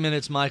 On 60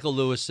 Minutes, Michael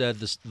Lewis said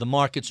the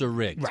markets are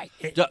rigged. Right.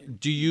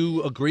 Do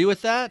you agree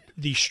with that?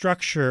 The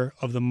structure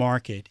of the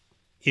market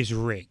is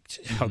rigged.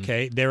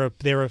 Okay, there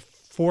are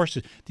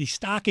forces. The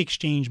stock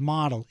exchange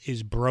model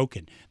is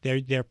broken.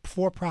 They're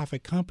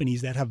for-profit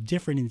companies that have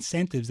different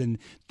incentives than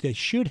they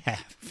should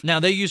have.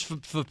 Now, they use,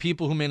 for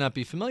people who may not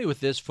be familiar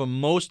with this, for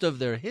most of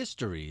their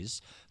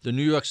histories, the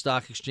New York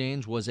Stock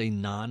Exchange was a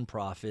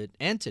nonprofit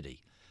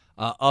entity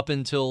up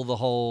until the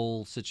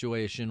whole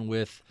situation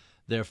with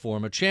their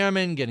former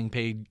chairman getting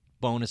paid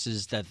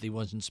bonuses that he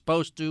wasn't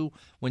supposed to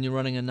when you're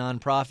running a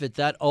nonprofit.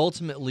 That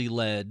ultimately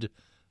led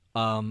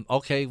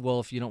okay,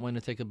 well, if you don't want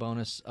to take a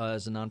bonus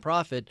as a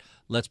nonprofit,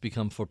 let's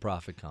become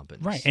for-profit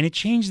companies. Right, and it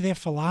changed their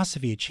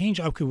philosophy. It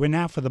changed, okay, we're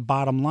now for the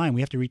bottom line.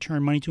 We have to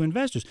return money to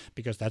investors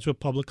because that's what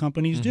public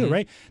companies do,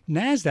 right?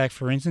 NASDAQ,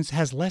 for instance,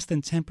 has less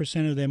than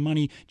 10% of their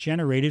money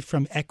generated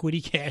from equity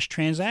cash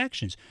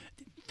transactions.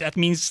 That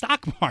means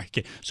stock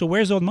market. So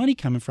where's all the money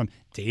coming from?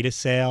 Data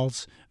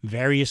sales,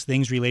 various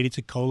things related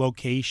to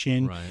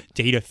co-location,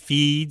 data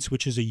feeds,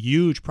 which is a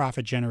huge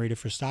profit generator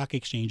for stock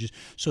exchanges.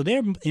 So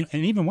and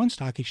even one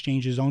stock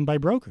exchange is owned by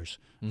brokers.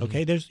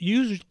 Okay, there's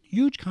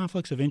huge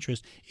conflicts of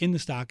interest in the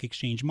stock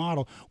exchange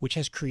model, which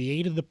has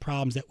created the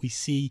problems that we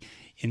see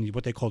in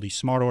what they call these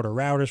smart order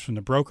routers from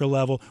the broker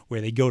level,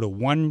 where they go to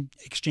one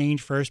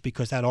exchange first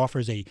because that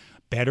offers a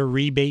better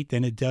rebate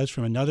than it does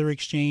from another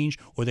exchange,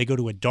 or they go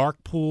to a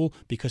dark pool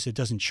because it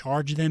doesn't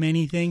charge them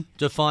anything.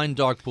 Define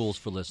dark pools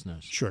for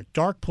listeners. Sure.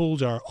 Dark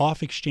pools are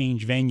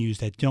off-exchange venues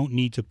that don't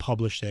need to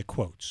publish their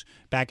quotes.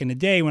 Back in the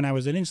day when I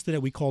was at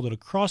Instinet, we called it a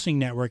crossing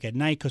network at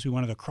night because we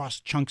wanted to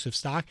cross chunks of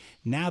stock.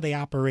 Now they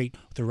operate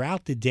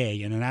throughout the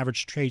day, and an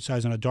average trade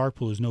size on a dark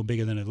pool is no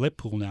bigger than a lit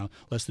pool now,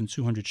 less than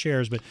 200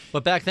 shares.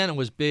 But back then it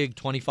was big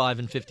 25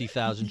 and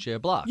 50,000 share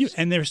blocks.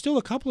 And there's still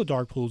a couple of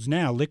dark pools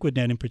now,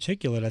 LiquidNet in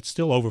particular, that's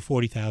still over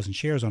 40,000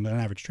 shares on an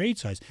average trade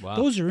size. Wow.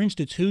 Those are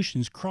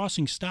institutions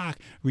crossing stock,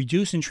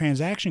 reducing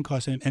transaction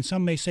costs, and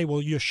some may say,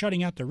 well, you're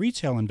shutting out the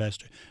retail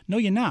investor. No,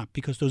 you're not,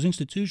 because those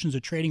institutions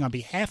are trading on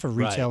behalf of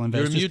retail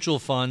investors. You're a mutual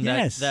fund.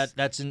 Yes.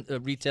 That's in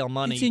retail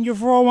money. It's in your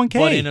 401k.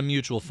 But in a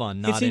mutual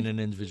fund, not in an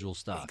individual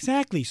stock.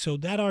 Exactly. So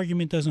that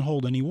argument doesn't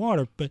hold any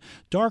water. But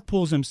dark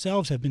pools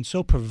themselves have been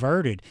so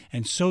perverted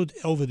and so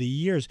over the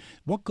years.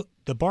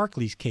 The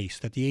Barclays case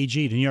that the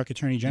AG, the New York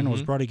Attorney General,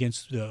 has brought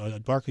against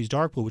Barclays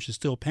dark pool, which is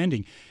still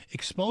pending,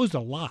 exposed a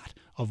lot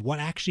of what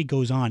actually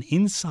goes on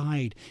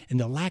inside and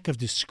the lack of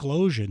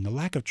disclosure and the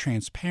lack of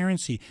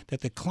transparency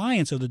that the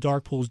clients of the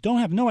dark pools they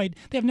have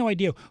no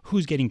idea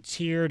who's getting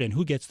tiered and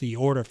who gets the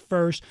order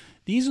first.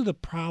 These are the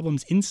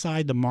problems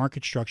inside the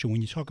market structure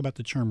when you talk about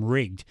the term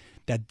rigged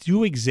that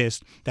do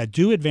exist, that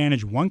do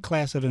advantage one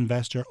class of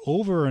investor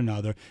over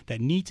another,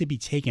 that need to be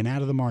taken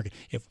out of the market.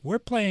 If we're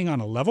playing on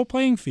a level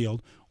playing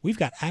field, we've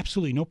got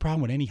absolutely no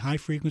problem with any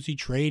high-frequency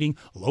trading,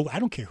 I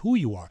don't care who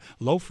you are,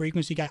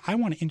 low-frequency guy. I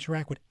want to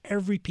interact with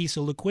every piece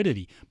of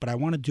liquidity, but I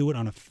want to do it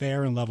on a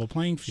fair and level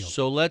playing field.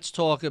 So let's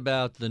talk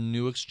about the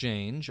new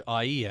exchange,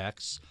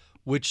 IEX,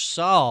 which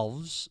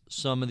solves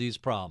some of these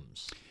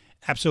problems.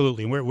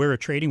 Absolutely. We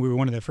were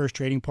one of their first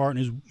trading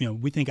partners.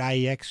 We think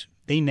IEX,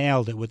 they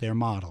nailed it with their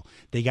model.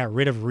 They got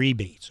rid of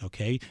rebates,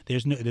 okay?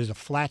 There's a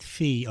flat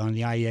fee on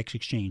the IEX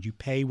exchange. You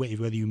pay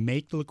whether you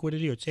make the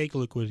liquidity or take the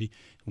liquidity,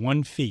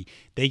 one fee.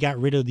 They got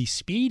rid of the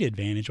speed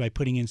advantage by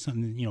putting in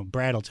something,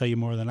 Brad will tell you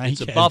more than I can.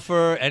 It's a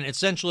buffer, and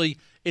essentially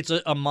it's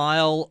a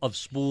mile of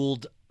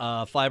spooled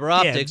fiber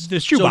optics, the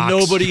so shoebox.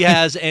 Nobody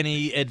has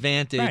any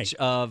advantage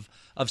of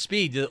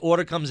speed. The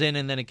order comes in,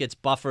 and then it gets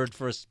buffered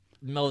for a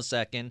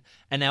millisecond,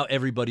 and now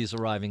everybody's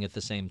arriving at the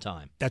same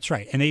time. That's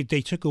right. And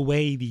they took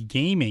away the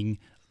gaming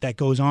that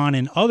goes on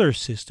in other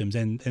systems,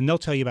 and they'll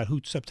tell you about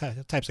who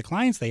types of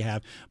clients they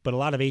have, but a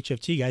lot of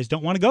HFT guys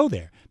don't want to go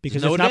there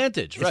because There's no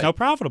advantage, it's not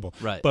profitable.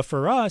 Right. But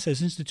for us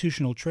as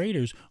institutional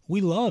traders,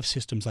 we love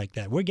systems like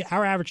that.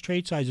 Our average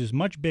trade size is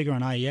much bigger on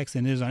IEX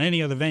than it is on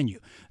any other venue.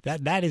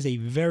 That is a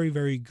very,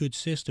 very good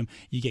system.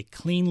 You get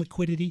clean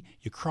liquidity.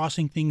 You're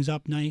crossing things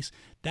up nice.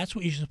 That's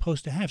what you're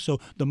supposed to have. So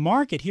the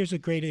market, here's a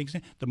great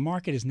example. The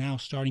market is now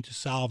starting to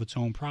solve its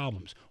own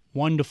problems.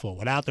 Wonderful,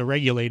 without the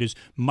regulators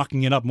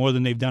mucking it up more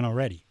than they've done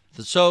already.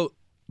 So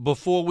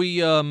before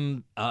we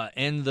end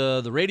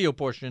the radio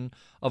portion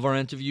of our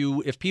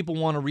interview, if people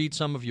want to read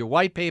some of your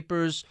white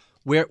papers,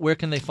 where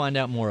can they find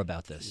out more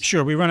about this?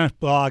 Sure. We run a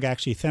blog,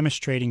 actually,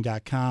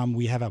 ThemisTrading.com.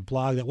 We have a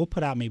blog that we'll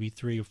put out maybe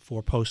 3 or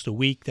 4 posts a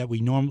week that we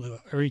normally,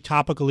 very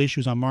topical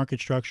issues on market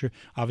structure.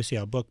 Obviously,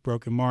 our book,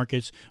 Broken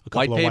Markets.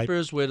 White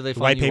papers, where do they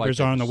find white your papers?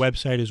 Are on the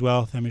website as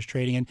well, Themis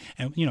Trading.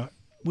 And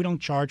we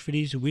don't charge for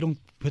these. We don't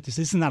put this.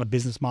 This is not a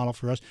business model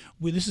for us.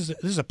 This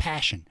is a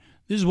passion.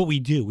 This is what we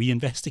do. We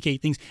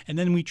investigate things, and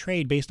then we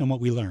trade based on what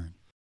we learn.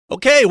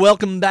 Okay,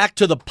 welcome back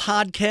to the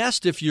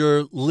podcast. If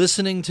you're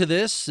listening to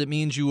this, it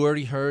means you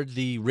already heard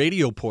the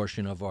radio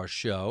portion of our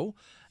show.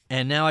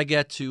 And now I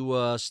get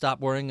to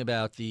stop worrying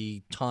about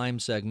the time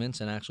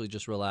segments and actually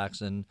just relax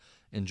and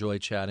enjoy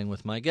chatting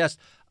with my guest.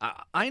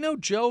 I know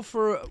Joe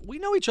we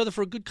know each other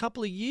for a good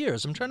couple of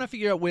years. I'm trying to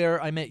figure out where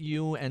I met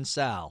you and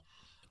Sal.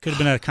 Could have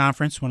been at a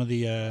conference, one of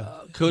the.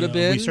 Could have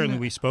been.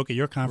 We spoke at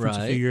your conference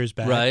a few years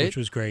back, which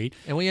was great.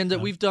 And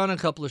we've done a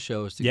couple of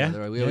shows together.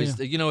 Yeah, right? We always,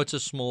 it's a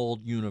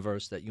small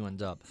universe that you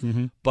end up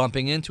Mm-hmm.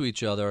 bumping into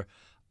each other.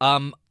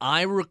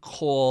 I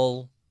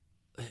recall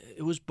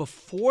it was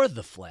before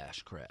the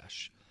flash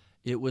crash.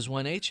 It was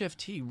when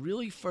HFT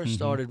really first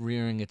started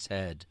rearing its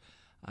head.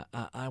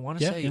 I want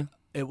to say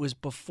it was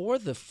before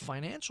the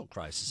financial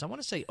crisis. I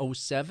want to say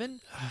 2007.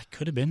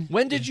 Could have been.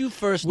 When did you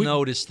first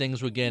notice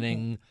things were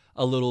getting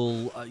a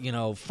little,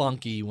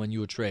 funky when you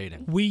were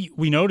trading? We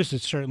noticed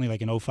it certainly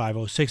like in 2005,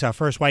 2006. Our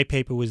first white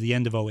paper was the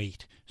end of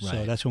 2008.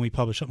 So that's when we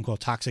published something called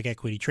Toxic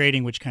Equity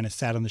Trading, which kind of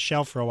sat on the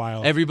shelf for a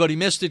while. Everybody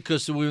missed it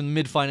because we were in the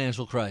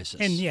mid-financial crisis.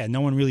 And,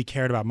 no one really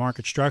cared about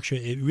market structure.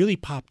 It really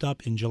popped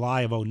up in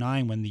July of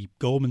 2009 when the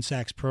Goldman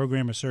Sachs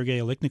programmer, Sergei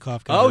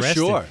Aleknikov, got arrested.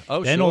 Sure.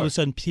 Then all of a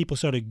sudden, people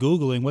started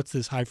Googling, what's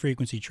this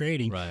high-frequency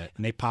trading? Right.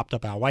 And they popped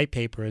up our white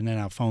paper, and then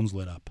our phones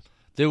lit up.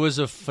 There was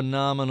a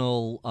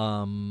phenomenal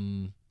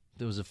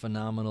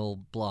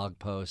blog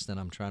post, and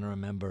I'm trying to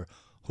remember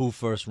who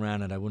first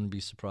ran it. I wouldn't be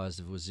surprised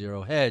if it was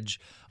Zero Hedge,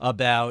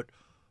 about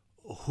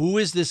who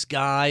is this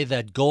guy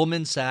that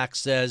Goldman Sachs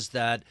says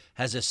that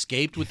has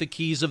escaped with the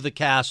keys of the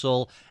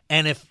castle,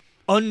 and if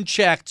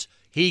unchecked,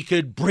 he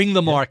could bring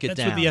the market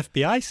down. That's what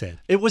the FBI said.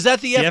 It was that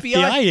the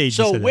FBI agent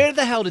So said where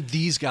the hell did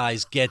these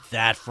guys get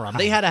that from?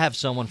 They had to have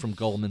someone from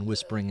Goldman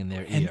whispering in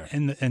their ear.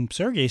 And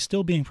Sergei is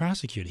still being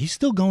prosecuted. He's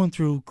still going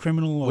through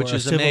criminal which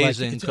is civil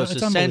amazing because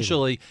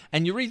essentially,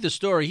 and you read the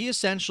story, he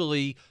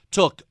essentially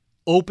took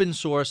open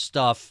source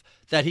stuff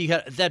that he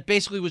had that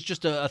basically was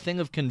just a thing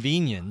of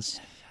convenience.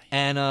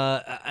 And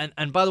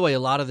by the way, a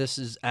lot of this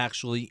is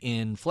actually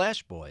in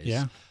Flash Boys.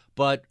 Yeah.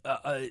 But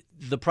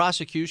the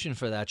prosecution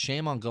for that,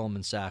 shame on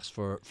Goldman Sachs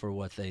for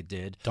what they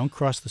did. Don't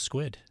cross the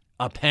squid.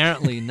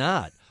 Apparently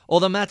not.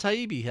 Although Matt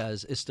Taibbi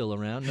is still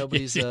around.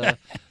 Nobody's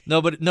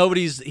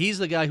he's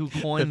the guy who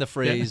coined the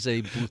phrase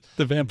the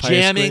vampire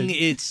jamming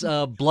squid. its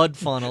blood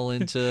funnel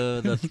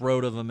into the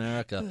throat of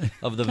America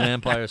of the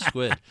vampire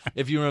squid.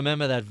 If you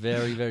remember that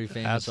very, very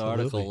famous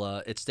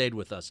article, it stayed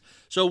with us.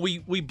 So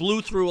we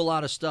blew through a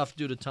lot of stuff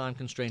due to time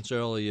constraints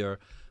earlier.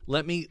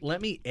 Let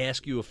me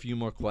ask you a few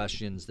more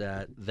questions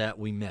that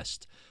we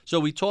missed. So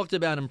we talked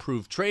about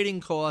improved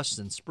trading costs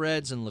and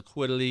spreads and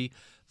liquidity.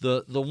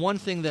 The one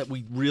thing that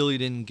we really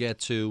didn't get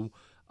to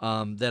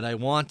that I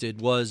wanted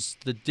was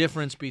the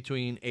difference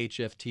between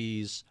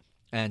HFTs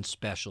and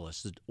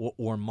specialists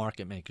or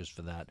market makers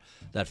for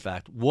that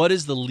fact. What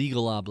is the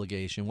legal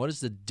obligation? What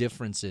is the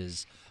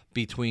differences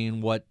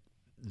between what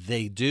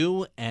they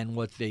do and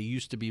what they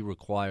used to be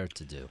required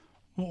to do?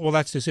 Well,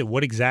 that's just it.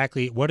 What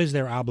is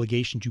their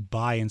obligation to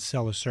buy and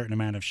sell a certain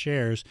amount of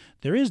shares?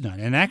 There is none.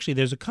 And actually,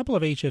 there's a couple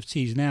of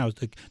HFTs now.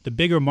 The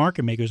bigger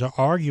market makers are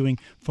arguing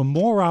for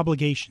more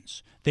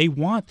obligations. They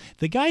want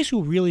the guys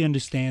who really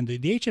understand, the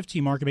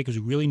HFT market makers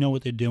who really know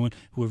what they're doing,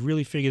 who have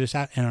really figured this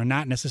out and are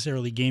not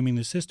necessarily gaming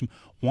the system,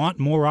 want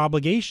more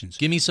obligations.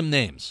 Give me some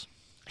names.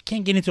 I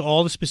can't get into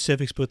all the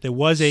specifics, but there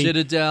was a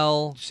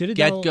Citadel,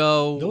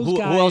 GetGo.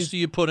 Who else do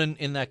you put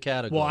in that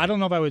category? Well, I don't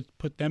know if I would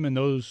put them in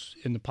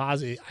the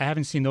positive. I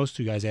haven't seen those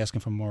two guys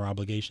asking for more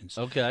obligations.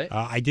 Okay.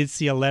 I did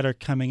see a letter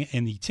coming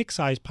in the tick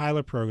size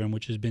pilot program,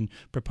 which has been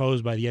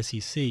proposed by the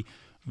SEC.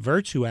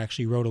 Virtu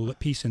actually wrote a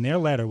piece in their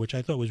letter, which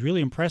I thought was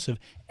really impressive,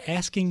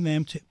 asking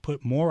them to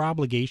put more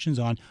obligations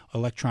on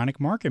electronic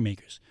market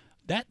makers.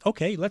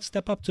 Let's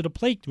step up to the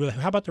plate.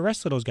 How about the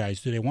rest of those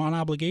guys? Do they want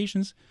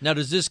obligations? Now,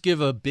 does this give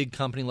a big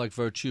company like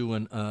Virtu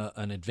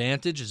an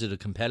advantage? Is it a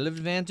competitive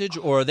advantage?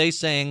 Or are they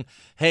saying,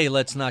 hey,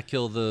 let's not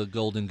kill the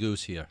golden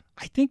goose here?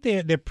 I think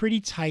they're pretty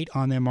tight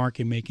on their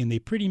market making. They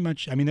pretty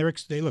much, I mean,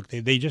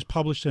 they just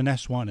published an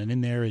S1, and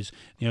in there is,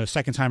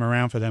 second time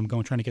around for them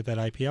trying to get that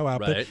IPO out.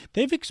 Right. But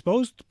they've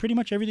exposed pretty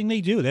much everything they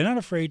do. They're not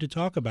afraid to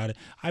talk about it.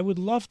 I would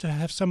love to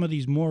have some of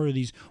these more of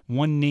these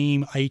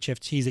one-name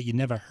HFTs that you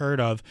never heard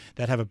of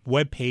that have a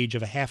web page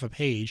of a half a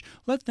page.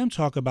 Let them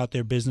talk about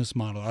their business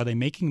model. Are they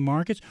making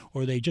markets,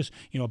 or are they just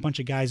a bunch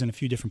of guys in a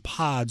few different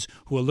pods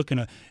who are looking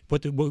at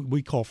what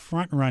we call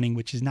front running,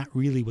 which is not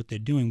really what they're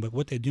doing, but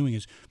what they're doing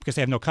is because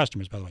they have no customers,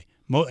 by the way.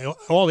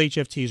 All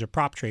HFTs are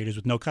prop traders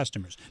with no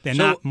customers. They're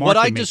not market what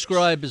I makers.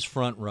 describe as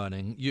front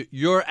running,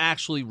 you're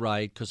actually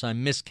right because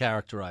I'm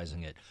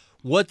mischaracterizing it.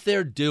 What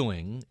they're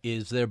doing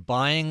is they're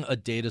buying a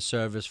data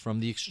service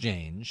from the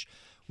exchange,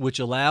 which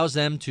allows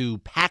them to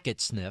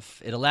packet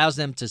sniff. It allows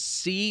them to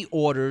see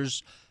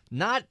orders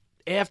not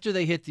after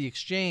they hit the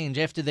exchange,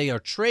 after they are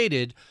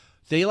traded.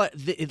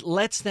 It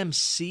lets them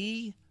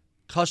see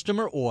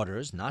customer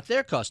orders, not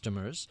their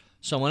customers,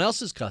 someone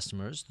else's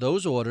customers,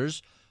 those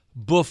orders,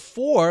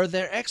 before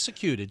they're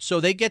executed. So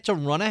they get to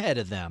run ahead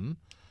of them.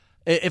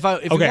 If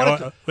Okay, you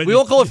want but- we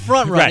all call it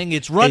front running. Right.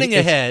 It's running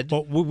It's- ahead.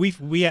 Well,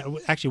 we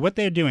actually what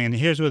they're doing, and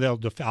here's where I'll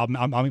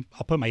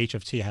put my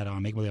HFT hat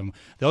on.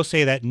 They'll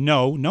say that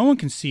no one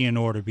can see an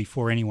order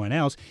before anyone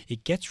else.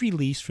 It gets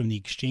released from the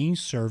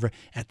exchange server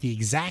at the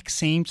exact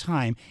same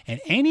time, and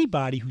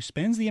anybody who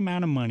spends the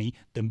amount of money,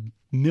 the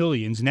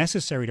millions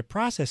necessary to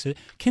process it,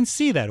 can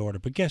see that order.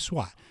 But guess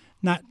what?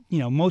 Not,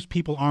 most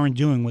people aren't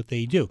doing what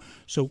they do.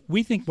 So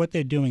we think what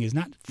they're doing is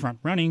not front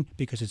running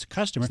because it's a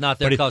customer. It's not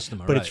their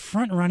customer, but right. it's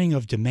front running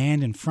of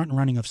demand and front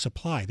running of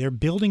supply. They're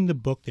building the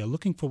book. They're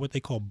looking for what they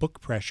call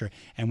book pressure.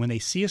 And when they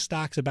see a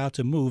stock's about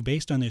to move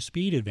based on their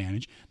speed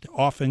advantage, they're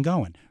off and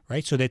going,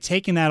 right? So they're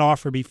taking that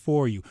offer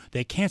before you.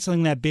 They're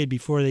canceling that bid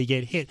before they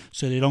get hit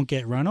so they don't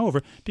get run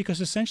over,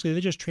 because essentially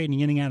they're just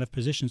trading in and out of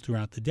positions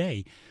throughout the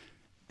day.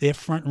 They're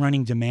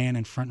front-running demand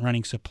and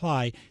front-running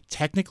supply.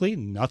 Technically,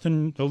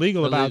 nothing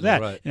illegal about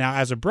that. Right. Now,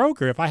 as a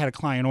broker, if I had a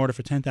client order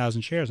for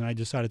 10,000 shares and I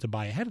decided to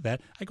buy ahead of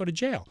that, I go to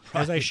jail,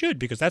 as I should,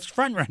 because that's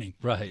front-running.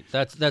 Right.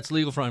 That's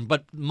legal front.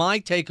 But my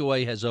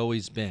takeaway has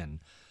always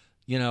been,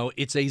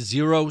 it's a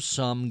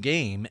zero-sum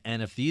game,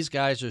 and if these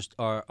guys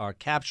are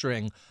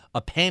capturing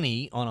a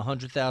penny on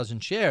 100,000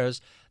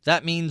 shares,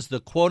 that means the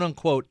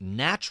quote-unquote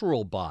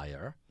natural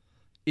buyer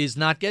is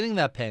not getting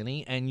that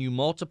penny, and you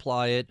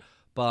multiply it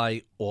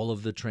by all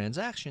of the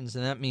transactions,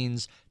 and that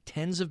means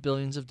tens of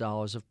billions of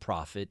dollars of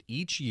profit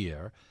each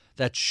year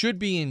that should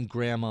be in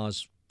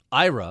grandma's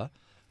IRA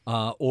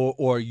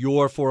or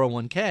your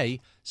 401k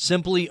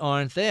simply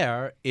aren't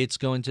there. It's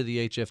going to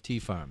the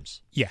HFT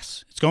firms.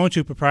 Yes. It's going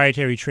to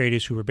proprietary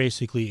traders who are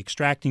basically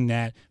extracting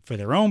that for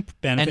their own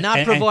benefit. And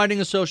not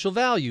providing a social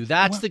value.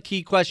 That's the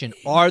key question.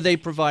 Are they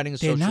providing a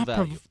social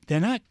value? They're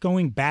not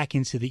going back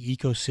into the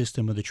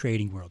ecosystem of the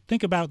trading world.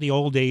 Think about the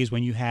old days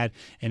when you had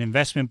an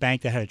investment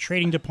bank that had a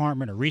trading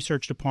department, a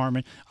research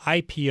department,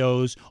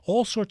 IPOs,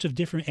 all sorts of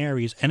different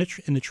areas. And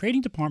the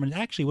trading department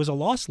actually was a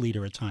loss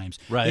leader at times.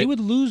 Right. They would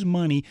lose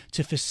money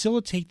to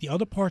facilitate the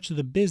other parts of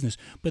the business.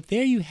 But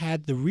there you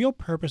had the real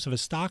purpose of a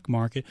stock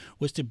market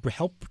was to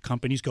help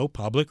companies go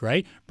public,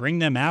 right? Bring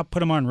them out,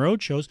 put them on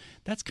road shows.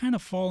 That's kind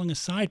of falling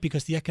aside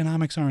because the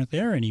economics aren't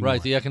there anymore.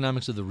 Right, the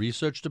economics of the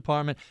research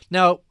department.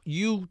 Now,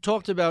 you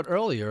talked about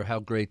earlier how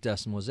great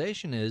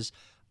decimalization is.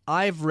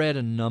 I've read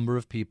a number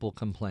of people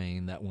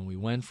complain that when we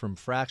went from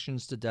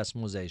fractions to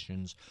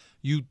decimalizations,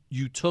 you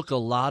took a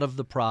lot of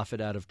the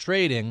profit out of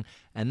trading,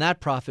 and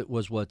that profit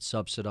was what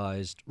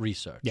subsidized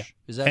research. Yeah.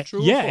 Is that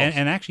true? Yeah, or false?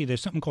 and actually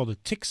there's something called a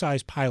tick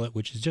size pilot,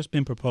 which has just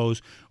been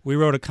proposed. We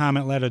wrote a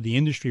comment letter. The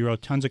industry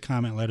wrote tons of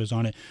comment letters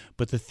on it.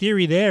 But the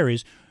theory there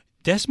is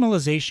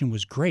decimalization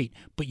was great,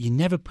 but you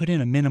never put in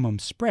a minimum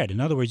spread.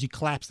 In other words, you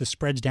collapse the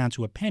spreads down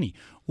to a penny.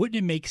 Wouldn't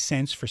it make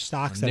sense for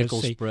stocks that are,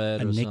 say,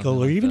 spread a or nickel something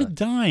or like even that? a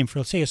dime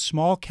for, say, a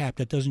small cap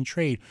that doesn't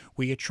trade,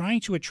 where you're trying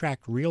to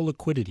attract real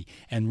liquidity?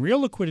 And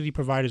real liquidity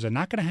providers are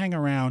not going to hang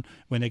around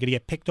when they're going to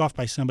get picked off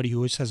by somebody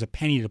who just has a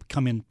penny to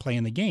come in and play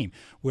in the game.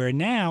 Where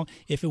now,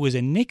 if it was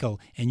a nickel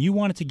and you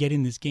wanted to get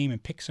in this game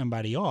and pick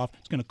somebody off,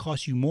 it's going to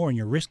cost you more and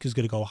your risk is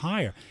going to go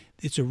higher.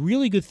 It's a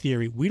really good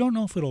theory. We don't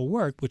know if it'll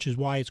work, which is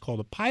why it's called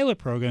a pilot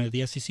program that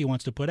the SEC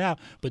wants to put out.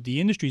 But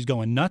the industry's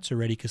going nuts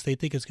already because they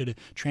think it's going to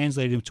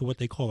translate into what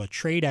they call a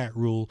trade-at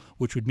rule,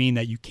 which would mean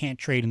that you can't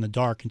trade in the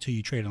dark until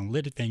you trade on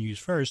lit venues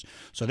first.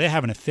 So they're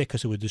having a fit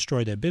because it would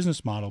destroy their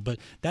business model. But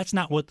that's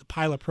not what the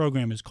pilot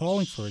program is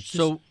calling for. It's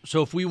So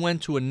if we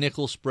went to a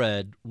nickel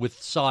spread with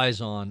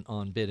size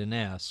on bid and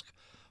ask,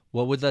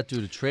 what would that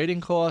do to trading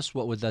costs?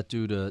 What would that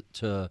do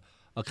to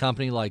a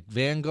company like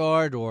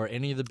Vanguard or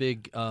any of the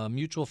big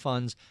mutual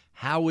funds?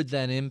 How would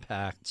that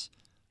impact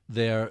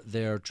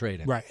their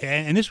trading? Right,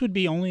 and this would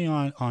be only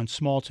on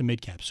small to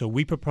mid cap. So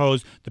we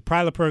propose the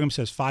pilot program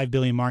says $5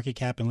 billion market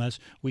cap and less.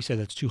 We said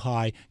that's too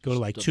high. Go to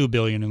like $2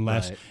 billion and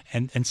less. Right.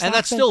 And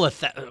that's still a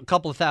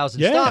couple of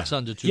thousand stocks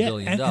under $2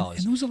 billion. And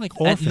those are like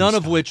orphan and none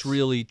of stocks. which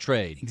really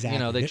trade.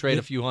 Exactly. They trade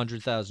a few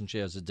 100,000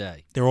 shares a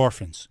day. They're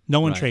orphans. No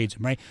one Right. trades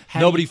them, right?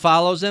 Nobody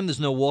follows them. There's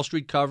no Wall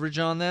Street coverage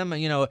on them.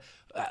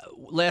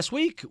 Last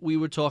week we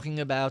were talking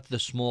about the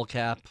small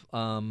cap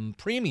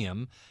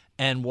premium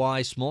and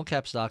why small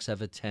cap stocks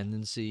have a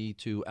tendency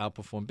to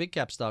outperform big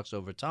cap stocks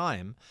over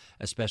time,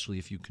 especially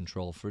if you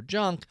control for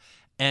junk.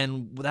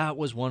 And that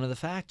was one of the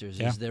factors.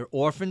 Yeah. Is they're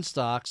orphan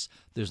stocks.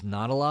 There's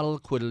not a lot of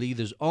liquidity.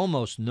 There's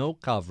almost no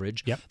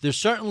coverage. Yep. There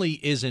certainly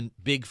isn't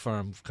big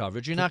firm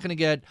coverage. You're not going to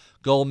get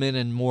Goldman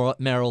and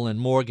Merrill and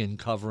Morgan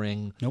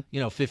covering, Nope.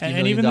 $50 and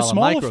million even the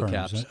smaller micro firms.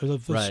 caps.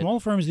 The Right. small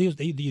firms,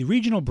 the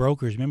regional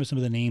brokers, remember some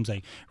of the names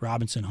like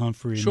Robinson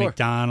Humphrey, Sure.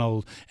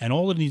 McDonald, and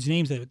all of these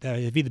names that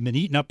have either been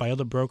eaten up by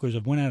other brokers or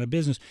went out of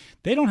business.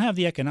 They don't have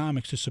the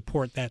economics to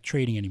support that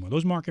trading anymore.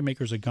 Those market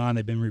makers are gone.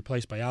 They've been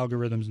replaced by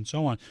algorithms and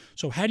so on.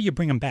 So how do you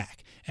bring them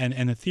back?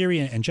 And the theory,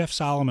 and Jeff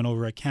Solomon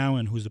over at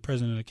Cowen, who's the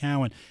president of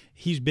Cowen,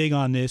 he's big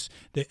on this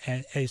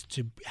as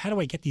to how do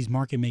I get these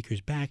market makers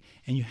back?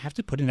 And you have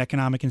to put an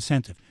economic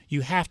incentive.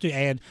 You have to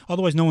add,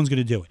 otherwise no one's going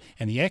to do it.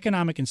 And the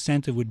economic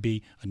incentive would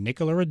be a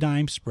nickel or a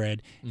dime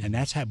spread, and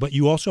that's how. But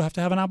you also have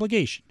to have an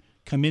obligation.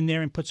 come in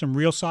there and put some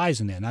real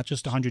size in there, not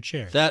just 100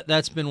 shares.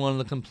 That's been one of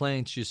the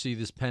complaints. You see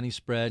this penny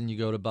spread, and you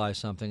go to buy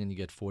something, and you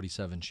get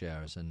 47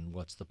 shares. And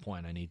what's the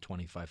point? I need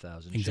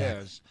 25,000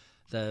 shares.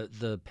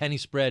 The penny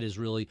spread is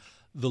really,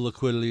 the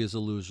liquidity is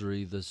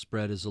illusory, the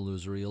spread is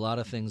illusory. A lot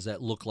of things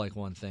that look like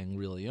one thing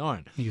really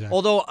aren't. Exactly.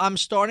 Although I'm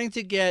starting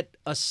to get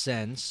a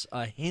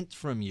hint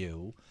from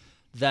you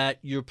that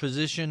your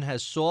position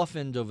has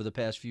softened over the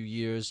past few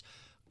years.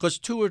 Because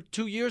 2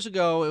 years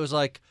ago, it was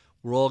like,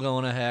 we're all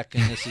going to heck,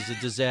 and this is a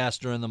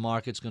disaster, and the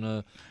market's going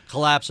to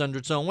collapse under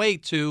its own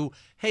weight, to,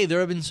 hey, there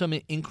have been some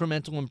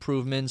incremental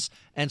improvements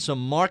and some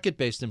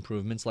market-based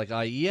improvements like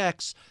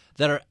IEX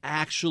that are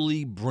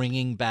actually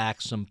bringing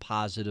back some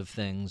positive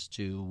things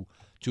to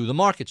the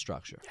market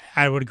structure.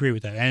 I would agree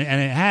with that,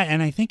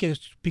 and I think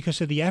it's because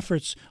of the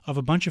efforts of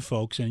a bunch of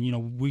folks.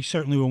 And we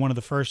certainly were one of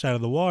the first out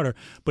of the water.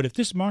 But if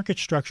this market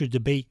structure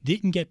debate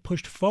didn't get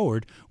pushed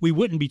forward, we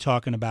wouldn't be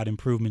talking about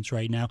improvements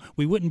right now.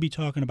 We wouldn't be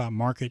talking about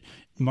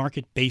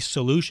market-based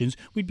solutions.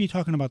 We'd be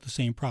talking about the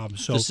same problem.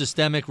 So the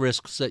systemic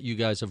risks that you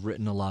guys have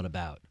written a lot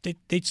about,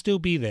 they'd still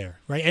be there,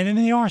 right? And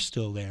they are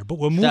still there. But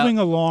we're moving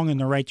along in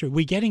the right direction.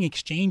 We're getting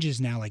exchanges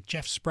now, like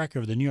Jeff Sprecher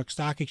of the New York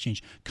Stock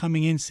Exchange,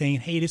 coming in saying,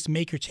 "Hey, this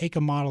maker-taker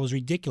model is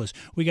ridiculous.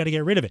 We got to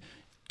get rid of it."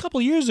 A couple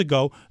of years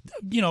ago,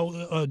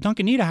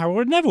 Duncan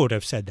Niederhauer never would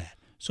have said that.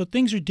 So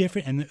things are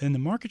different, and the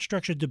market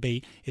structure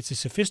debate, it's a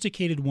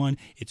sophisticated one.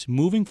 It's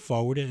moving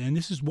forward, and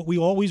this is what we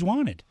always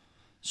wanted.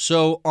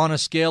 So on a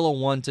scale of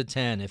 1 to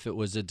 10, if it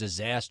was a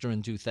disaster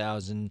in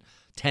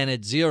 2010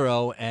 at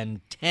 0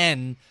 and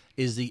 10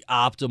 is the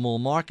optimal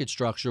market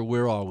structure,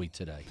 where are we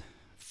today?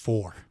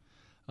 4.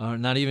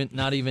 Not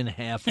even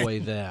halfway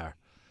there.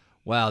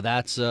 Wow,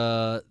 that's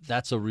a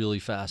really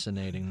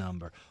fascinating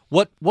number.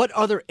 What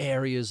other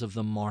areas of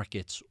the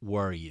markets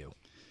worry you?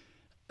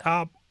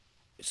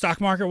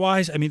 Stock market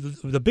wise, I mean,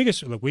 the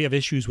biggest, look, we have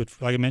issues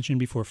with, like I mentioned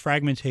before,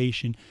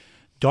 fragmentation,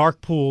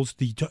 dark pools.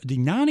 The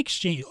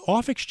non-exchange,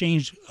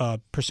 off-exchange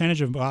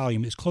percentage of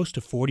volume is close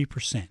to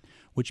 40%,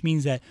 which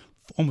means that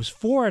almost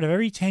 4 out of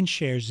every 10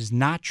 shares is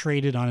not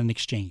traded on an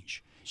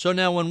exchange. So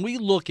now when we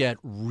look at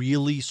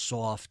really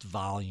soft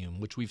volume,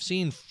 which we've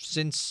seen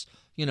since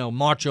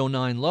March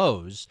 09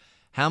 lows,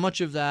 how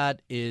much of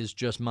that is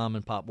just mom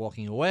and pop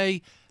walking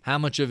away? How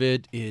much of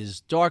it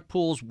is dark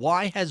pools?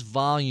 Why has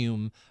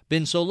volume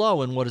been so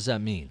low, and what does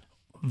that mean?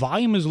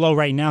 Volume is low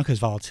right now because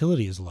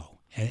volatility is low.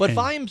 But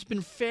volume's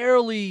been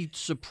fairly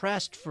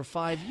suppressed for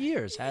 5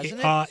 years,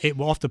 hasn't it?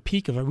 Off the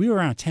peak of it, we were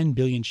around 10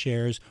 billion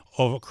shares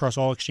across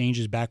all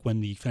exchanges back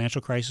when the financial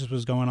crisis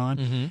was going on.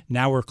 Mm-hmm.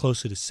 Now we're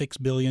closer to 6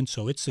 billion,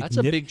 so it's that's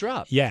a big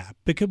drop. Yeah,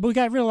 because we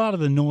got rid of a lot of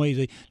the noise.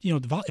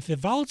 If the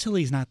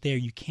volatility is not there,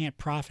 you can't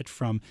profit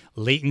from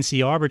latency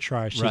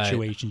arbitrage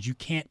situations. Right. You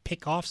can't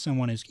pick off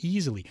someone as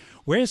easily.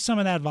 Where's some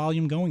of that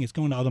volume going? It's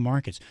going to other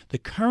markets. The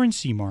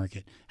currency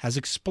market has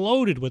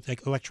exploded with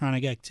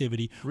electronic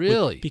activity.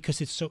 Really? Because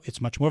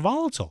it's much more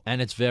volatile.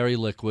 And it's very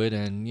liquid,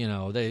 and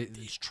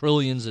it's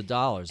trillions of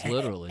dollars,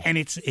 literally. And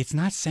it's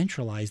not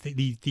centralized.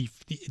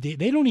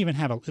 They don't even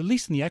have at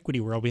least in the equity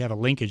world, we have a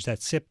linkage,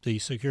 that SIP, the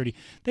security.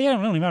 They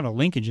don't even have a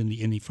linkage in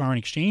the foreign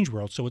exchange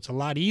world. So it's a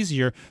lot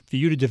easier for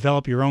you to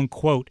develop your own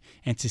quote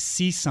and to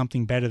see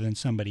something better than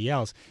somebody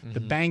else. Mm-hmm. The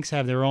banks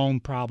have their own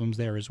problems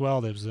there as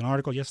well. There was an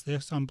article yesterday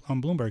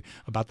on Bloomberg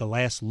about the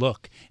last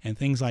look and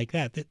things like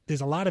that.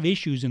 There's a lot of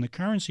issues in the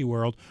currency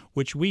world,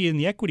 which we in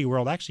the equity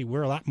world, actually,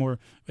 we're a lot more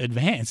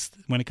advanced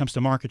when it comes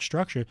to market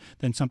structure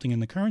than something in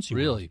the currency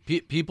world.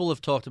 Really? People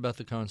have talked about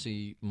the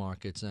currency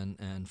markets and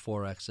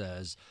Forex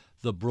as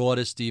the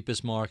broadest,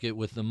 deepest market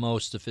with the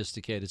most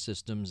sophisticated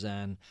systems,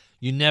 and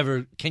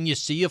can you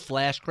see a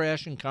flash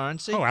crash in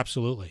currency? Oh,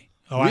 absolutely.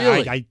 Oh,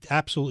 really? I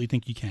absolutely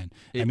think you can.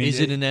 Is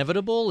it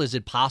inevitable? Is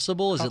it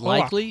possible? Is it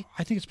likely?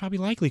 I think it's probably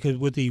likely because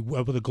with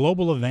a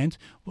global event,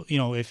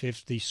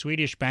 if the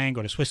Swedish bank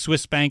or the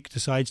Swiss bank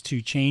decides to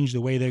change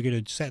the way they're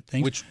going to set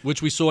things,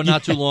 which we saw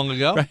not too long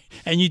ago, right?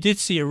 And you did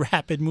see a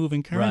rapid move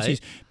in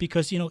currencies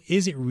because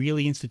is it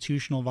really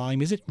institutional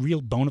volume? Is it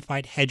real bona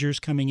fide hedgers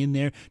coming in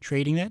there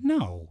trading that?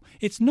 No,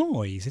 it's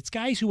noise. It's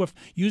guys who are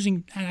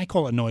using, and I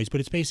call it noise, but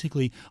it's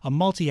basically a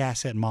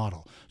multi-asset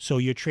model. So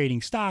you're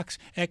trading stocks,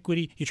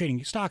 equity, you're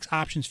trading stocks,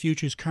 options,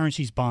 futures,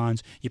 currencies,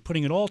 bonds. You're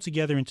putting it all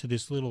together into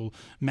this little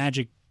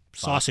magic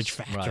sausage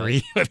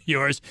factory of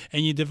yours,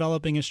 and you're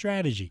developing a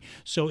strategy.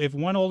 So if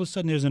all of a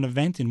sudden there's an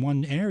event in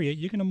one area,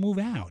 you're going to move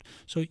out.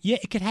 So yeah,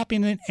 it could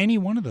happen in any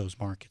one of those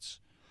markets.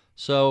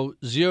 So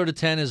 0 to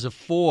 10 is a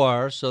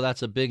 4, so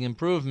that's a big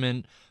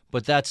improvement,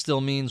 but that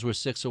still means we're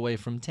 6 away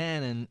from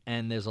 10,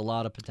 and there's a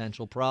lot of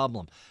potential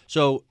problem.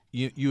 So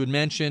you had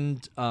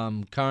mentioned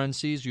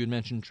currencies, you had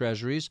mentioned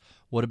treasuries.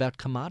 What about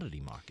commodity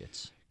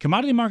markets?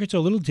 Commodity markets are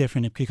a little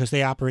different because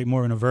they operate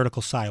more in a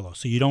vertical silo.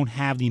 So you don't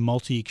have the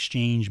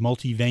multi-exchange,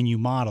 multi-venue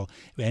model,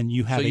 and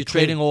you have. So you're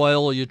trading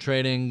oil, or you're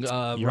trading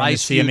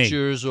rice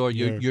futures, or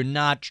you're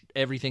not.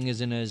 Everything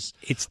isn't as.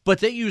 But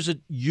they use a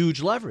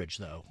huge leverage,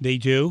 though. They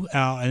do,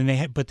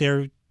 but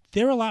they're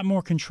they're a lot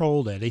more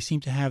controlled there. They seem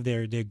to have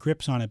their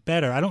grips on it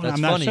better. I'm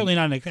funny. certainly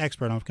not an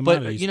expert on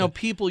commodities. But,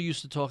 people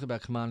used to talk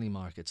about commodity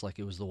markets like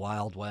it was the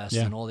Wild West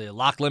Yeah. and all the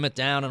lock limit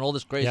down and all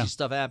this crazy Yeah.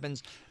 stuff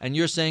happens. And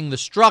you're saying the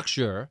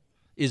structure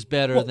is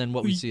better than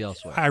what we see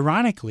elsewhere.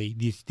 Ironically,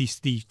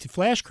 the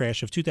flash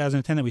crash of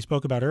 2010 that we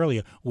spoke about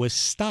earlier was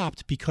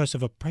stopped because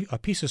of a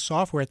piece of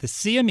software at the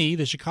CME,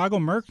 the Chicago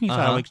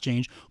Mercantile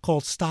Exchange,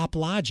 called Stop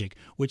Logic,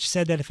 which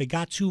said that if it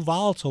got too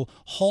volatile,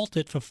 halt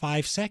it for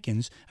 5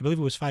 seconds. I believe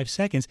it was 5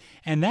 seconds.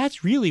 And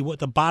that's really what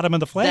the bottom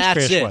of the flash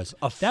That's crash it. was.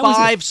 A That was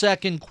it.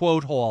 5-second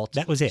quote halt.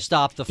 That was it.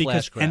 Stop the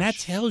flash crash. And that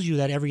tells you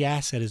that every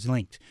asset is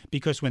linked.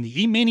 Because when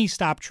the E-mini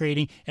stopped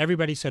trading,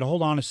 everybody said,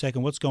 hold on a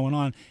second, what's going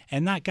on?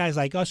 And not guys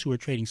like us who are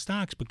trading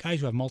stocks, but guys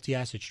who have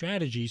multi-asset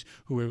strategies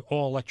who are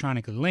all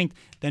electronically linked,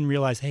 then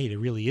realize, hey, there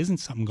really isn't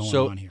something going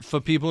on here. So for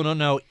people who don't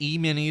know,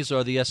 E-minis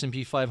are the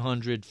S&P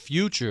 500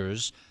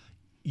 futures.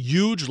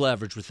 Huge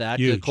leverage with that.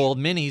 They're Huge. called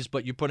minis,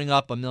 but you're putting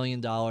up $1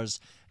 million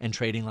and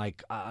trading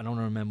like, I don't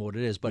remember what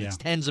it is, but it's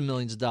tens of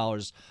millions of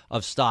dollars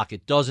of stock.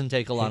 It doesn't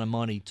take a lot of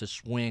money to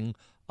swing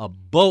a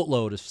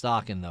boatload of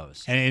stock in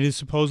those. And it is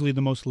supposedly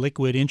the most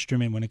liquid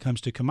instrument when it comes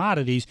to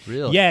commodities.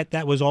 Really? Yet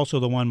that was also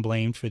the one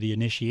blamed for the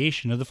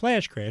initiation of the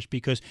flash crash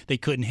because they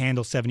couldn't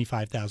handle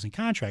 75,000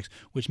 contracts,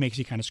 which makes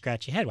you kind of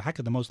scratch your head. Well, how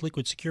could the most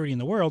liquid security in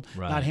the world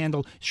not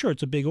handle? Sure,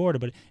 it's a big order,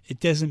 but it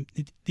doesn't.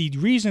 The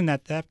reason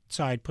that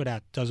side put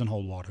out doesn't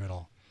hold water at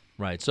all.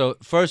 Right. So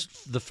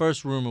the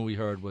first rumor we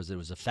heard was it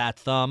was a fat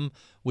thumb,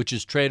 which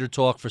is trader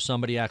talk for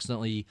somebody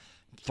accidentally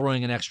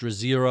throwing an extra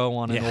zero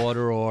on an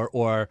order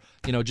or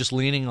just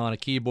leaning on a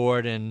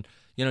keyboard. And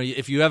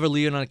if you ever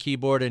lean on a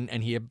keyboard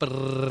and hear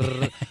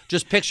brrr,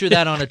 just picture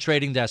that on a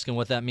trading desk and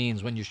what that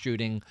means when you're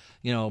shooting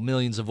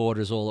millions of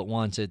orders all at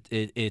once.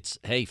 It's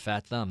hey,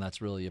 fat thumb,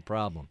 that's really a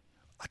problem.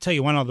 I'll tell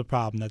you one other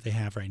problem that they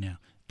have right now.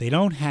 They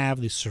don't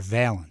have the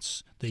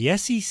surveillance. The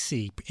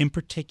SEC, in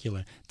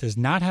particular, does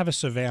not have a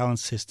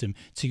surveillance system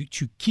to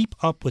keep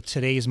up with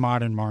today's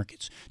modern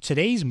markets.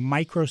 Today's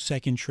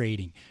microsecond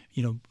trading,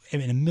 in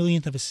a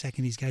millionth of a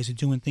second, these guys are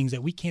doing things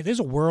that we can't. There's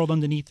a world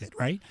underneath it,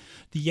 right?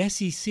 The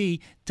SEC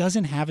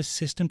doesn't have a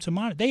system to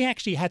monitor. They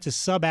actually had to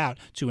sub out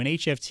to an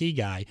HFT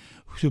guy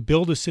to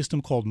build a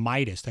system called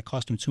Midas that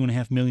cost him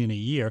 $2.5 million a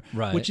year,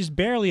 which is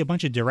barely a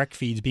bunch of direct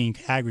feeds being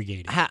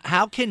aggregated.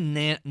 How can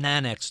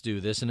Nanex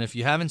do this? And if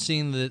you haven't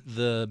seen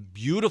the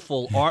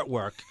beautiful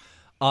artwork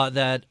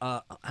that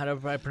how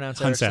do I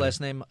pronounce Eric's last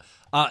name?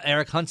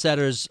 Eric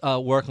Hunsetter's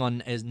work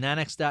on is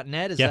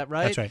nanex.net. Is that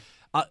right? That's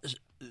right.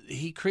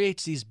 He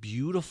creates these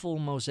beautiful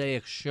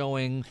mosaics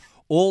showing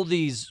all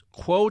these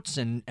quotes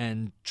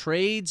and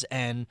trades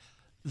and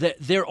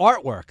their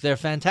artwork. They're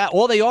fantastic.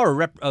 All they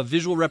are a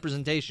visual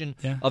representation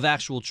of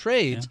actual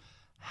trades. Yeah.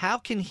 How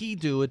can he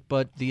do it,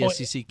 but the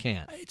SEC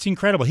can't? It's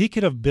incredible. He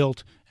could have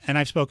built, and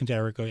I've spoken to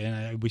Eric,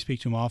 and we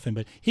speak to him often,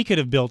 but he could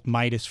have built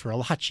Midas for a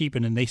lot cheaper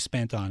than they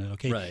spent on it,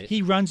 okay? Right.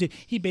 He runs it.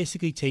 He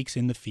basically takes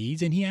in the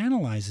feeds, and he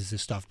analyzes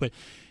this stuff. But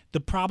the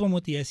problem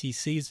with the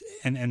SEC is,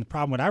 and the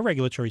problem with our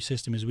regulatory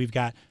system is we've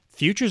got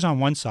futures on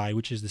one side,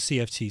 which is the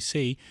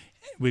CFTC.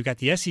 We've got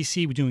the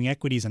SEC doing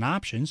equities and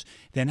options.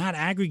 They're not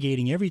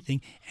aggregating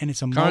everything, and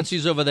it's a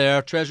currencies over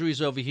there,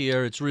 treasuries over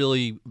here. It's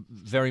really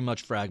very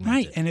much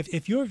fragmented. Right, and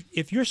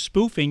if you're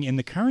spoofing in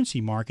the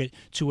currency market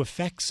to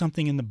affect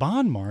something in the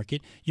bond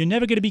market, you're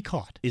never going to be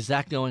caught. Is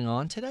that going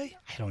on today?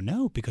 I don't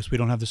know because we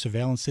don't have the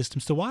surveillance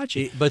systems to watch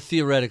it. But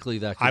theoretically,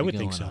 that could I be would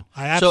going think so. on.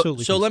 I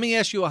absolutely. So think let me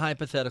ask you a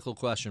hypothetical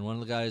question. One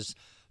of the guys.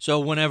 So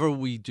whenever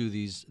we do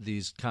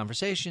these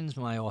conversations,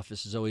 my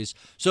office is always,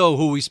 so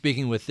who are we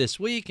speaking with this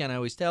week? And I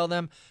always tell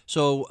them.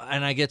 So,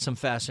 and I get some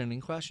fascinating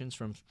questions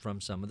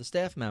from some of the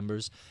staff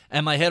members.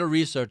 And my head of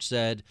research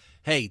said,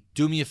 hey,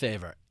 do me a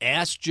favor.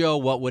 Ask Joe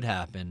what would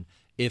happen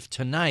if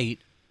tonight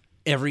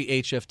every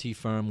HFT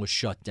firm was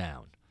shut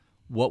down.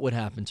 What would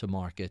happen to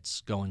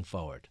markets going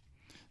forward?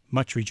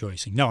 Much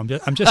rejoicing. No,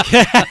 I'm just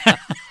kidding.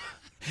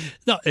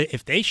 No,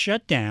 if they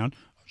shut down,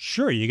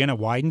 sure, you're going to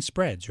widen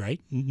spreads, right?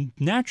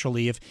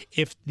 Naturally, if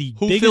the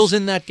who fills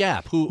in that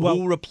gap,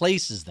 who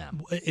replaces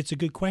them? It's a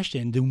good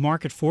question. The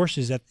market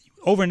forces that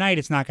overnight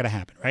it's not going to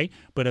happen, right?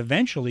 But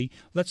eventually,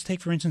 let's take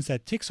for instance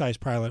that tick size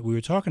pilot we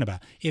were talking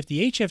about. If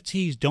the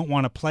HFTs don't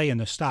want to play in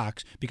the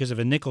stocks because of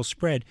a nickel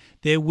spread,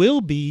 there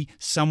will be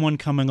someone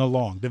coming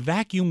along. The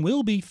vacuum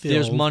will be filled.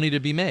 There's money to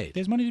be made.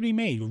 There's money to be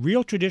made.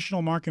 Real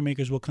traditional market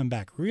makers will come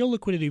back. Real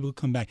liquidity will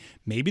come back.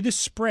 Maybe the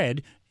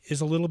spread is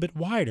a little bit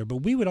wider, but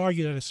we would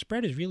argue that a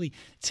spread is really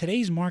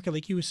today's market,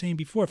 like you were saying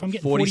before. If I'm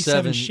getting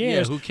 47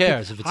 shares, who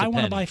cares if it's a I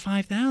want to penny? buy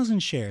 5,000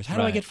 shares. How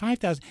do I get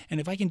 5,000? And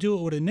if I can do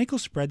it with a nickel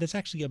spread, that's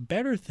actually a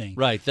better thing.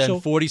 Right. Then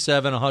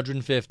 47,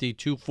 150,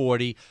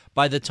 240.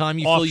 By the time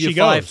you Off fill your she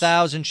goes.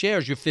 5,000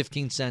 shares, you're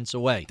 15 cents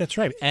away. That's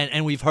right.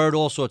 And we've heard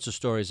all sorts of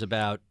stories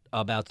about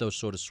those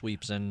sort of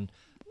sweeps and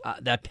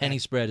that penny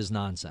spread is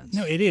nonsense.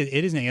 No, it is.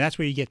 It isn't. And that's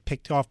where you get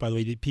picked off, by the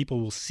way. People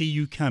will see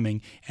you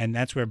coming, and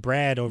that's where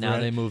Brad over Now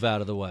they move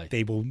out of the way.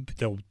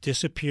 They'll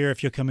disappear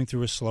if you're coming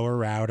through a slower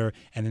router,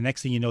 and the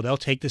next thing you know, they'll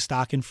take the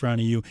stock in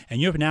front of you,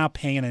 and you're now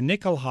paying a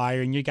nickel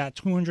higher, and you got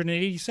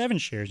 287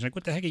 shares. You're like,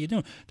 what the heck are you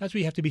doing? That's where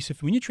you have to be.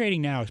 When you're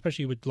trading now,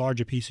 especially with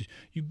larger pieces,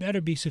 you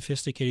better be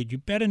sophisticated. You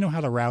better know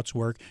how the routes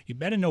work. You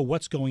better know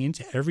what's going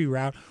into every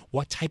route,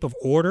 what type of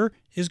order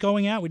is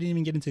going out. We didn't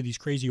even get into these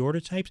crazy order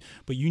types,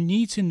 but you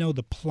need to know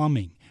the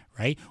plumbing,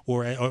 right?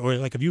 Or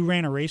like if you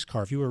ran a race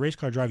car, if you were a race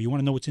car driver, you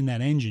want to know what's in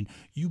that engine,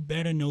 you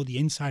better know the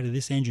inside of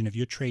this engine if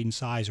you're trading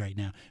size right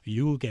now.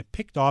 You will get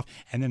picked off,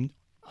 and then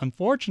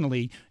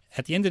unfortunately,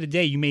 at the end of the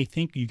day, you may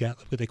think you got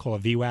what they call a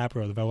VWAP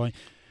or the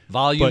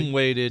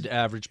volume-weighted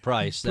average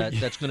price.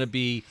 That's going to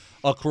be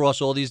across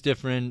all these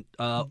different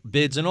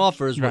bids and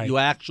offers what you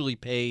actually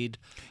paid.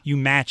 You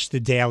match the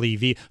daily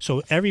V.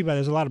 So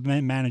there's a lot of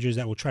managers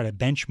that will try to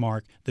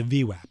benchmark the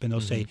VWAP, and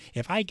they'll say,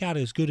 if I got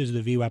as good as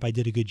the VWAP, I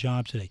did a good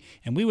job today.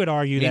 And we would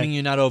argue Meaning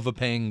you're not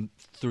overpaying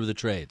through the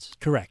trades.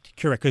 Correct,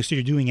 because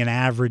you're doing an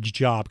average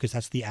job because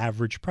that's the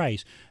average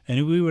price.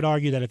 And we would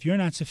argue that if you're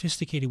not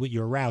sophisticated with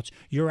your routes,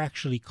 you're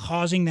actually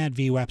causing that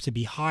VWAP to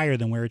be higher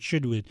than where it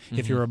should be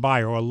if you're a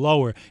buyer, or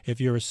lower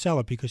if you're a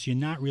seller, because you're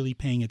not really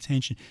paying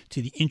attention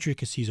to the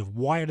intricacies of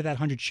why did that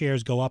 100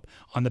 shares go up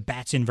on the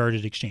BATS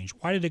inverted exchange?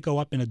 Why did it go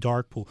up in a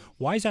dark pool?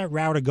 Why is that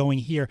router going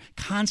here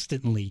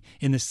constantly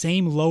in the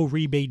same low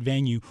rebate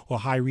venue or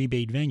high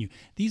rebate venue?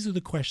 These are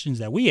the questions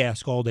that we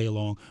ask all day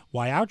long,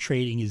 why our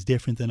trading is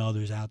different than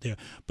others out there.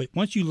 But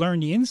once you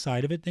learn the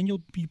inside of it, then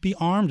you'll be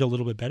armed a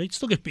little bit better. It's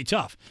still going to be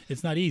tough.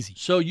 It's not easy.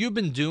 So you've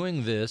been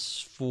doing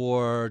this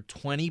for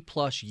 20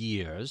 plus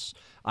years.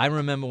 I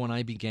remember when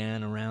I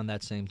began around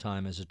that same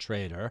time as a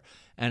trader,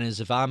 and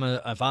if I'm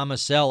a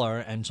seller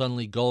and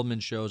suddenly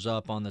Goldman shows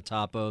up on the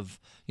top of,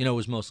 it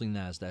was mostly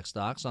NASDAQ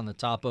stocks, on the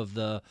top of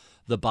the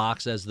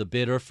box as the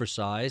bidder for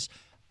size,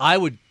 I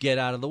would get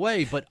out of the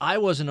way. But I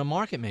wasn't a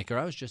market maker.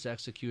 I was just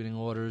executing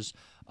orders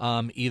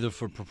either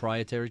for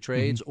proprietary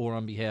trades or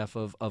on behalf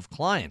of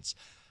clients.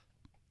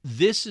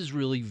 This is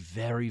really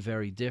very,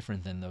 very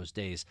different than those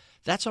days.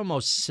 That's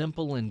almost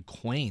simple and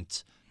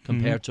quaint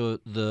compared to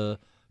the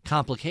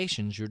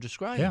complications you're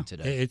describing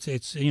today. It's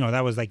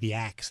that was like the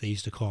axe they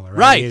used to call it, right?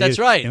 Right, that's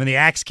right. And when the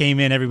axe came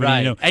in,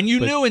 everybody knew. And you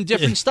knew in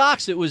different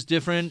stocks it was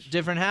different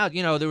how,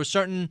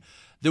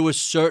 there were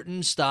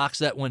certain stocks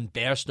that when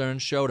Bear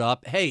Stearns showed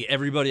up, hey,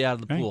 everybody out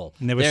of the pool.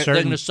 And they're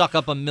going to suck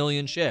up 1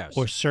 million shares.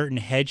 Or certain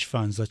hedge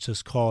funds, let's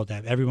just call it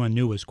that, everyone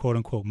knew was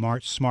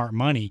quote-unquote smart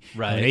money.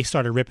 Right. And they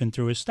started ripping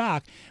through his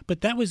stock.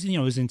 But that was, it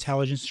was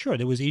intelligence. Sure,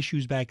 there was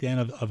issues back then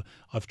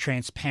of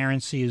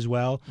transparency as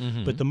well.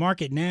 But the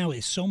market now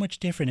is so much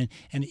different.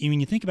 And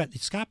when you think about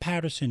it, Scott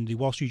Patterson, the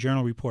Wall Street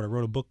Journal reporter,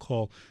 wrote a book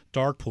called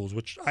Dark Pools,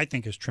 which I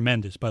think is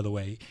tremendous, by the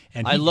way.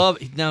 And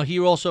he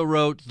also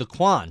wrote The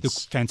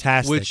Quants.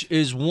 Fantastic. Which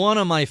is one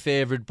of my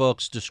favorite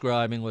books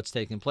describing what's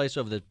taken place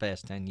over the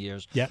past 10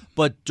 years. Yeah.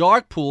 But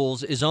Dark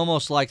Pools is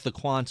almost like The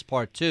Quants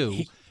Part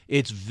 2.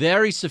 It's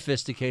very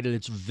sophisticated.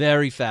 It's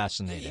very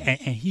fascinating.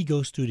 And he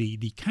goes through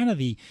the kind of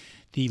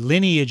the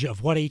lineage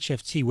of what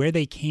HFT, where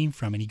they came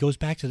from, and he goes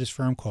back to this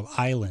firm called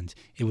Island.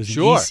 It was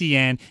an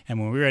ECN, and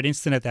when we were at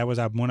Instinet, that was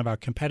one of our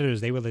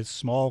competitors. They were this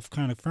small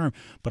kind of firm.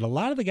 But a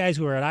lot of the guys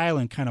who were at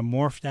Island kind of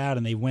morphed out,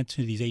 and they went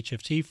to these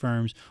HFT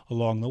firms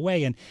along the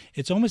way. And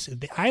it's almost,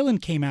 the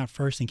Island came out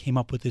first and came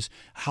up with this,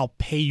 I'll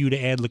pay you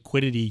to add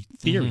liquidity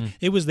theory.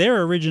 It was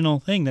their original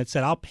thing that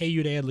said, I'll pay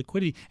you to add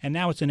liquidity, and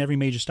now it's in every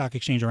major stock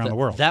exchange around the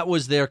world. That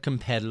was their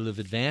competitive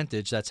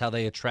advantage. That's how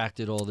they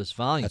attracted all this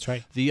volume. That's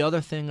right. The other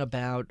thing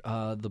about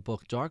the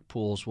book Dark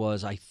Pools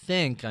was, I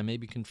may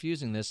be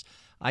confusing this,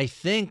 I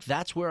think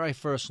that's where I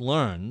first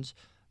learned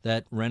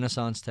that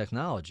Renaissance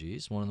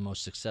Technologies, one of the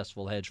most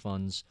successful hedge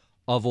funds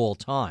of all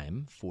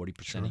time,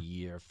 40% a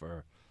year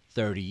for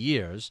 30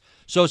 years,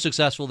 so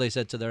successful they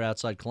said to their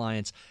outside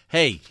clients,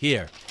 hey,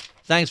 here,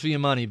 thanks for your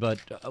money, but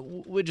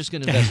we're just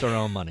going to invest our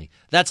own money.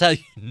 That's how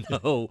you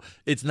know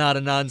it's not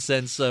a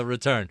nonsense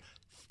return.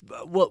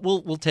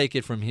 We'll take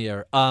it from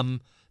here.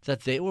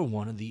 That they were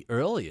one of the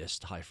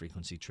earliest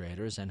high-frequency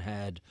traders and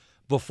had,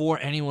 before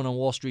anyone on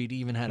Wall Street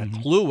even had a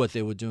clue what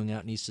they were doing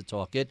out in East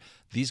Setauket,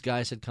 these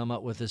guys had come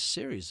up with a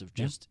series of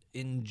just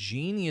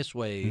ingenious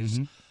ways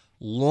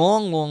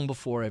long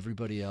before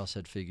everybody else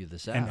had figured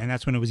this out. And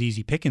that's when it was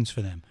easy pickings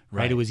for them,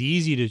 right? It was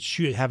easy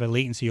to have a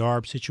latency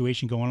arb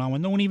situation going on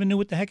when no one even knew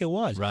what the heck it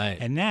was. Right.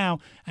 And now,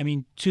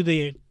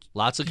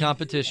 lots of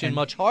competition,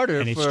 much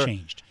harder. And it's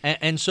changed. And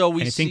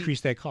it's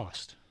increased their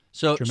cost.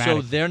 So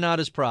they're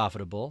not as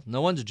profitable. No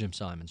wonder Jim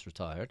Simon's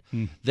retired.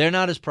 They're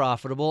not as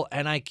profitable,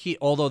 and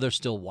although they're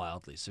still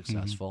wildly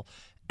successful.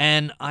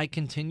 And I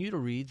continue to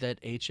read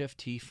that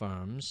HFT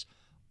firms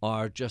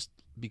are just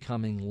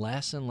becoming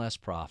less and less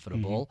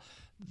profitable,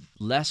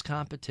 less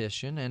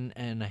competition,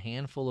 and a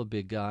handful of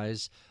big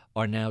guys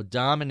are now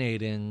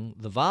dominating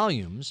the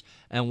volumes.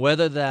 And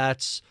whether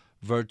that's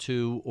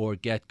Virtu or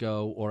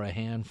GetGo or a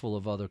handful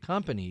of other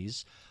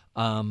companies,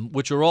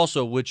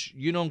 which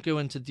you don't go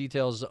into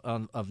details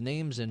of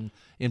names in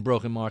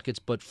broken markets,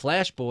 but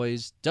Flash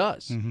Boys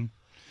does. Mm-hmm.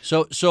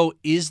 So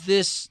is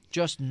this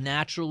just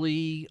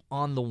naturally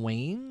on the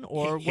wane,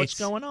 or what's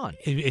going on?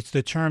 It's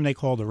the term they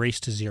call the race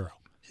to zero.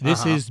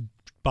 This is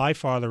by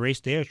far the race.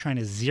 They are trying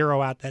to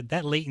zero out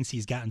that latency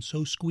has gotten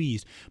so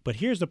squeezed. But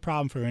here's the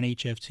problem for an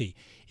HFT.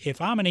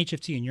 If I'm an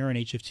HFT and you're an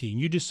HFT and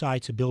you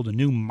decide to build a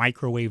new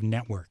microwave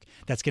network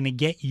that's going to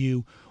get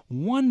you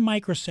 1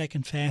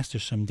 microsecond faster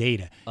some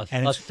data.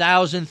 A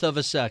thousandth of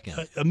a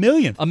second. A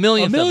millionth. A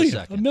millionth of a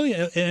second. A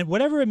million, and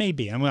whatever it may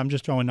be. I'm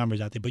just throwing numbers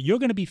out there. But you're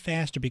going to be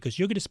faster because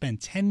you're going to spend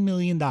 $10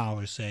 million,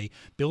 say,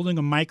 building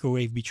a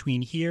microwave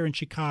between here and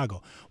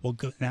Chicago. Well,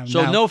 now,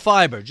 no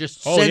fiber,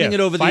 just sending it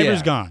over the air.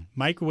 Fiber's gone.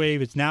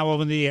 Microwave, it's now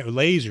over the air.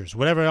 Lasers,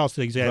 whatever else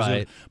that exists.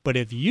 Right. But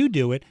if you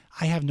do it,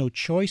 I have no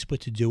choice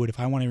but to do it if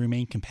I want to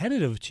remain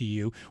competitive to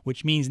you,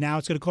 which means now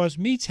it's going to cost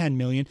me $10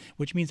 million,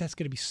 which means that's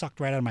going to be sucked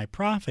right out of my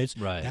profits.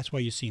 Right. That's why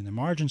you're seeing the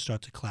margins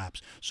start to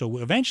collapse. So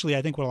eventually,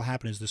 I think what will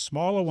happen is the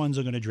smaller ones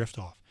are going to drift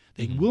off.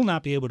 They will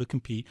not be able to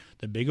compete.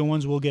 The bigger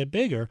ones will get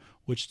bigger,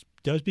 which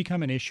does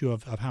become an issue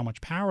of how much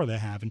power they're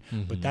having.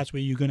 But that's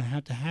where you're going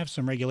to have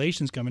some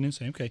regulations coming in and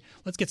say, okay,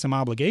 let's get some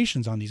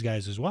obligations on these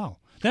guys as well.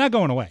 They're not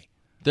going away.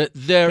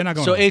 They're not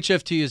going so away.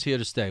 HFT is here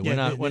to stay. We're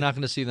not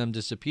going to see them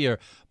disappear,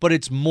 but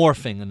it's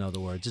morphing. In other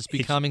words, it's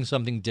becoming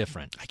something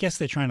different. I guess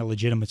they're trying to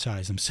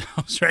legitimize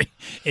themselves, right?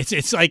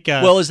 It's like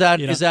well, is that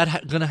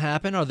going to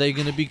happen? Are they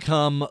going to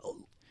become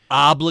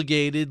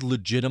obligated,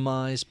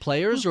 legitimized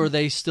players, or are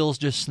they still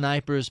just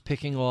snipers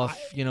picking off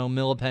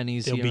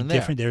millipennies here and there?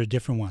 Different. There are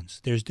different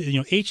ones. There's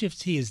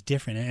HFT is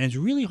different, and it's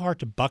really hard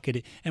to bucket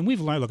it. And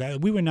we've learned.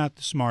 Look, we were not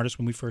the smartest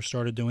when we first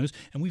started doing this,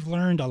 and we've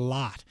learned a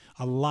lot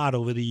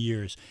over the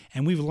years.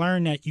 And we've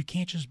learned that you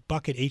can't just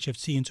bucket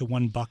HFT into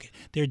one bucket.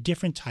 There are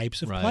different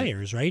types of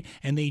players, right?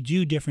 And they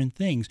do different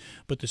things.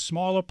 But the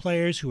smaller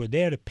players who are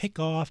there to pick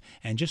off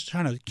and just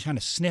trying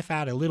to sniff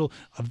out a little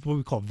of what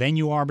we call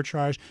venue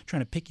arbitrage,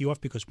 trying to pick you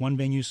off because one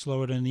venue is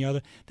slower than the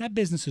other, that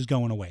business is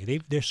going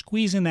away. They're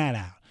squeezing that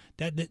out.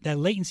 That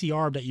latency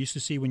arb that you used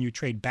to see when you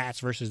trade BATS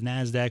versus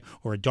NASDAQ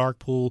or a dark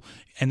pool,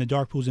 and the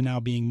dark pools are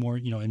now being more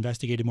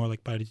investigated more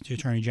like by the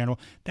Attorney General,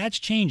 that's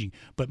changing.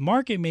 But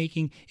market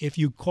making, if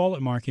you call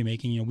it market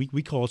making,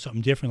 we call it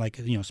something different like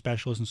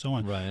specialists and so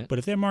on. Right. But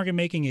if they're market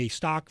making a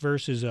stock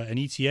versus an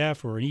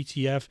ETF or an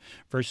ETF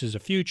versus a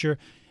future,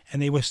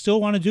 and they will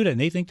still want to do that and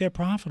they think they're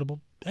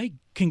profitable, hey,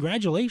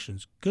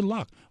 congratulations, good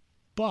luck.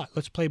 But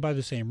let's play by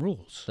the same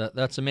rules.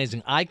 That's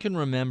amazing. I can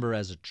remember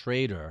as a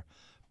trader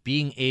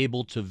being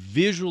able to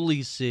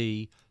visually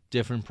see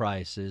different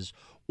prices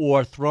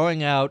or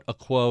throwing out a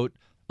quote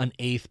an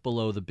eighth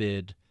below the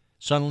bid,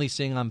 suddenly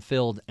seeing I'm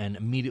filled and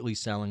immediately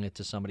selling it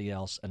to somebody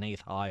else an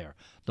eighth higher.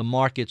 The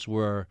markets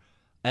were,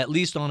 at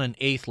least on an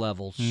eighth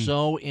level,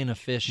 so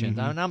inefficient.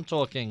 And I'm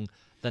talking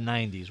the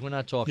 90s. We're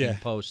not talking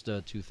post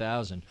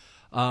 2000.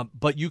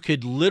 But you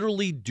could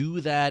literally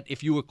do that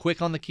if you were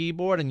quick on the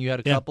keyboard and you had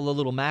a couple of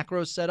little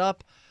macros set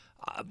up.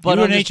 But you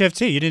were an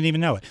HFT. You didn't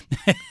even know it.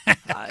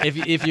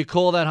 if you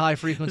call that high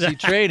frequency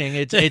trading,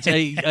 it's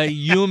a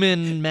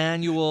human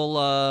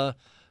manual,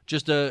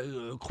 just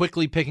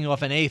quickly picking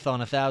off an eighth on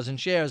 1,000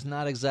 shares.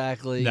 Not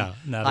exactly not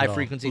high at all.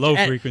 frequency. Low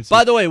frequency.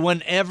 By the way,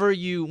 whenever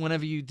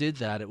you did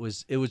that, it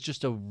was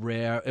just a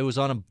rare. It was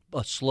on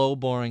a slow,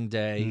 boring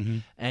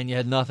day, and you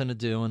had nothing to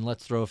do. And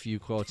let's throw a few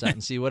quotes out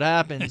and see what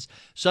happens.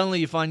 Suddenly,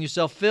 you find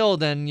yourself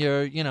filled, and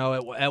you're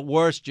at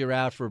worst you're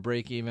out for a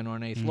break even or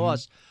an eighth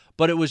loss.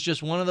 But it was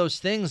just one of those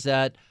things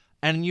that,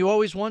 and you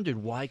always wondered,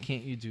 why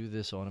can't you do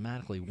this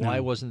automatically? Why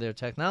wasn't there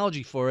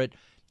technology for it?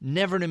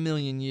 Never in a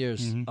million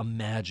years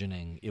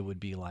imagining it would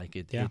be like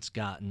it. Yeah. It's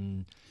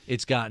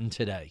gotten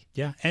today.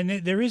 Yeah, and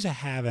there is a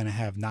have and a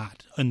have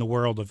not in the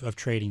world of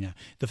trading now.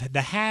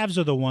 The haves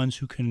are the ones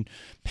who can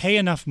pay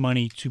enough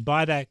money to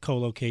buy that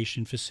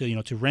co-location facility,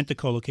 to rent the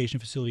co-location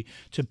facility,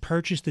 to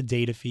purchase the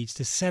data feeds,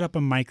 to set up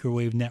a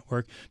microwave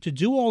network, to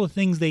do all the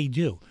things they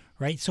do.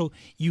 Right, so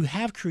you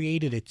have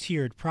created a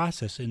tiered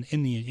process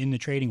in the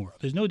trading world.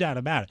 There's no doubt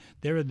about it.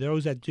 There are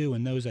those that do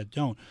and those that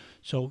don't.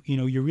 So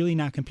you're really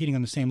not competing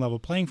on the same level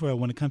playing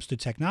field when it comes to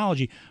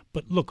technology.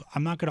 But look,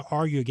 I'm not going to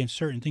argue against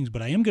certain things,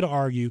 but I am going to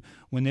argue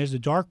when there's a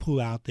dark pool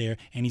out there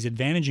and he's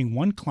advantaging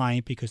one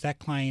client because that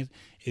client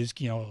is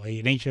an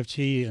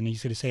HFT and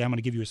he's going to say I'm going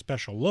to give you a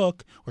special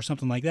look or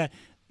something like that.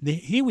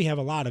 Here we have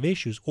a lot of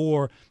issues,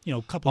 or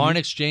a couple. Aren't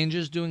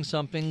exchanges doing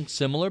something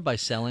similar by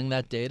selling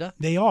that data?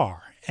 They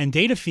are, and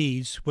data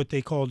feeds, what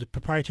they call the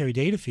proprietary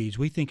data feeds,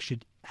 we think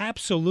should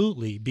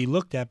absolutely be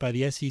looked at by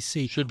the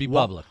SEC. Should be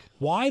public.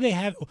 Why they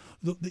have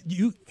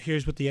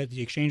here's what the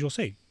exchange will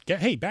say.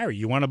 Hey Barry,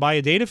 you want to buy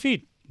a data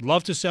feed?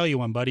 Love to sell you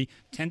one, buddy.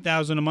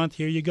 $10,000 a month.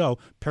 Here you go.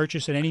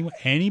 Purchase it anyway.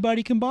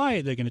 Anybody can buy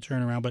it. They're going to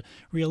turn around, but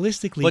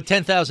realistically, but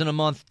 $10,000 a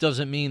month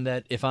doesn't mean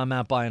that if I'm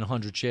out buying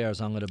 100 shares,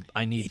 I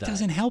need that. It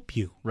doesn't help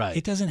you. Right.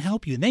 It doesn't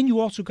help you. And then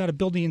you also got to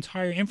build the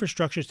entire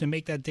infrastructure to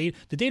make that data.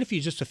 The data feed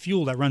is just a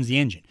fuel that runs the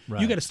engine.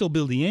 Right. You got to still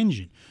build the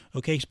engine.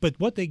 Okay, but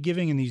what they're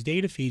giving in these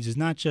data feeds is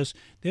not just,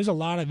 there's a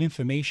lot of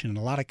information and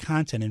a lot of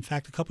content. In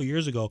fact, a couple of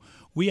years ago,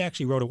 we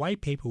actually wrote a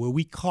white paper where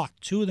we caught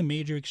 2 of the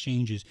major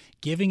exchanges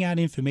giving out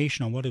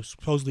information on what is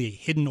supposedly a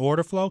hidden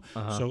order flow.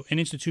 So an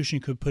institution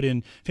could put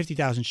in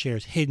 50,000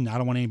 shares hidden. I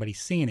don't want anybody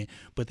seeing it.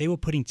 But they were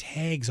putting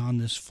tags on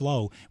this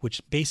flow,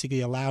 which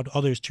basically allowed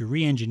others to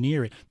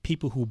re-engineer it,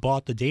 people who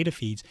bought the data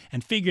feeds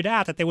and figured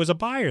out that there was a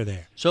buyer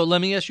there. So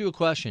let me ask you a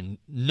question.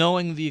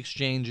 Knowing the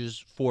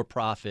exchanges for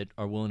profit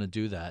are willing to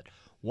do that,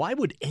 why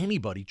would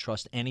anybody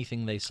trust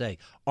anything they say?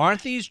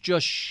 Aren't these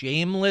just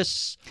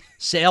shameless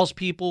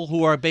salespeople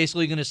who are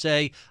basically going to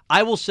say,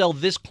 I will sell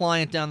this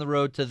client down the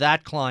road to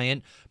that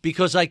client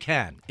because I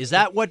can? Is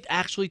that what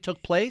actually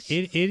took place?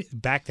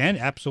 Back then,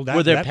 absolutely.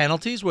 Were there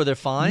penalties? Were there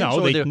fines?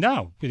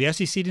 No. The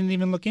SEC didn't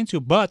even look into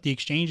it. But the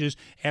exchanges,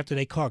 after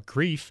they caught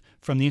grief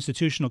from the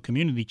institutional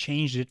community,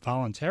 changed it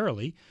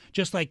voluntarily.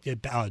 Just like the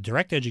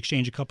Direct Edge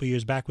Exchange a couple of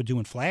years back were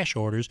doing flash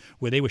orders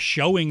where they were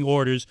showing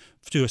orders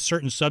to a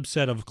certain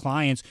subset of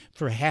clients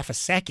for half a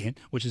second,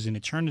 which is an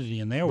eternity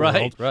in their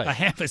world. Right. A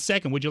half a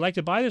second. Would you like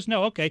to buy this?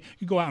 No. Okay.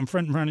 You go out in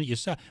front and run it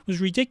yourself. It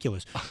was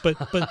ridiculous. But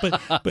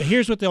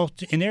here's what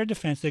in their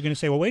defense, they're going to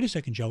say, well, wait a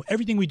second, Joe.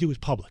 Everything we do is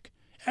public.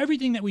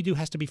 Everything that we do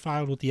has to be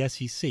filed with the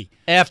SEC.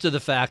 After the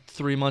fact,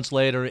 3 months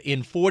later,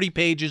 in 40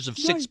 pages of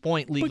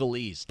 6-point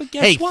legalese. But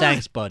guess what?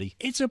 Thanks, buddy.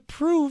 It's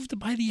approved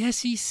by the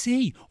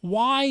SEC.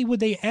 Why would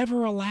they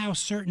ever allow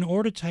certain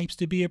order types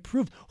to be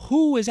approved?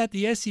 Who is at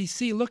the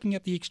SEC looking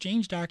at the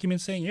exchange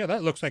documents saying, yeah,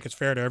 that looks like it's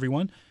fair to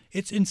everyone?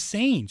 It's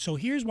insane. So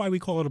here's why we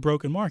call it a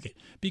broken market.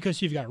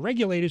 Because you've got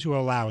regulators who are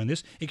allowing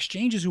this,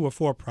 exchanges who are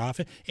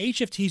for-profit,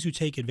 HFTs who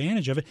take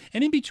advantage of it,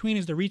 and in between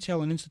is the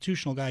retail and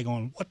institutional guy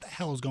going, what the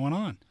hell is going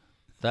on?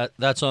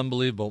 That's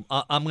unbelievable.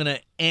 I'm going to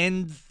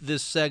end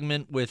this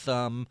segment with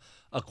a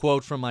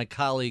quote from my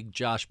colleague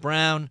Josh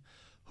Brown,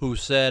 who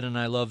said, and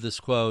I love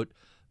this quote,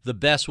 the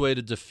best way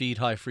to defeat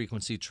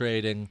high-frequency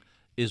trading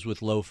is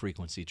with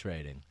low-frequency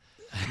trading.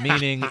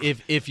 Meaning,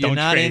 if you're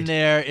not in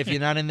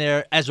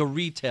there as a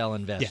retail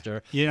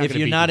investor, if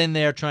you're not in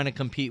there trying to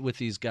compete with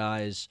these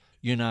guys,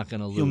 you're not going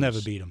to lose. You'll never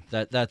beat them.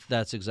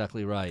 That's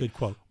exactly right. Good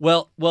quote.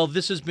 Well,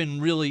 this has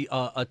been really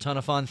a ton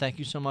of fun. Thank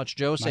you so much,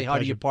 Joe. Say hi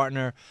to your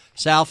partner,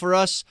 Sal, for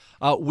us.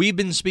 We've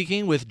been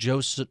speaking with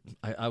Joe.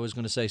 I was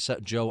going to say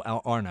Joe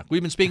Arnott.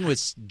 We've been speaking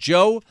with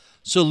Joe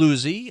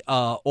Saluzzi,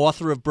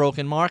 author of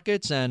Broken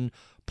Markets and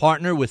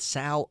partner with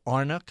Sal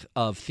Arnott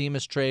of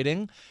Themis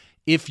Trading.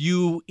 If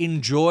you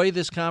enjoy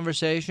this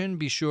conversation,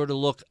 be sure to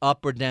look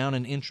up or down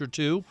an inch or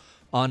two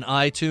on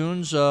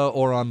iTunes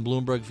or on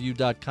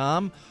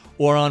BloombergView.com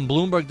or on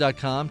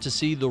Bloomberg.com to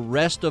see the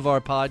rest of our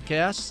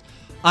podcasts.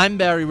 I'm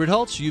Barry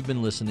Ritholtz. You've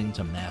been listening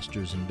to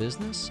Masters in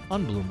Business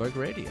on Bloomberg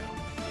Radio.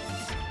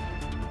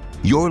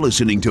 You're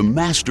listening to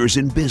Masters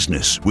in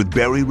Business with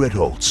Barry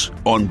Ritholtz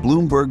on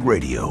Bloomberg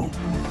Radio.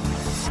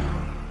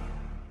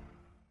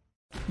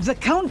 The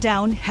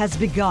countdown has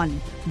begun.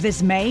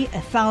 This May,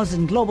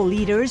 1,000 global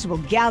leaders will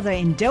gather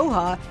in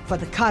Doha for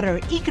the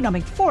Qatar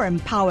Economic Forum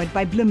powered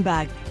by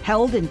Bloomberg,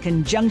 held in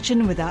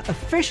conjunction with our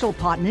official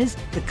partners,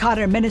 the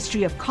Qatar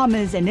Ministry of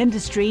Commerce and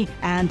Industry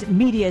and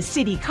Media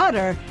City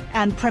Qatar,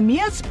 and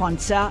premier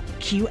sponsor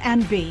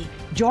QNB.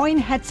 Join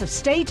heads of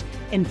state,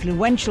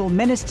 influential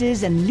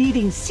ministers, and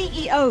leading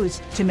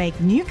CEOs to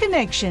make new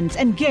connections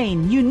and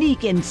gain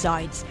unique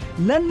insights.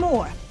 Learn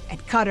more at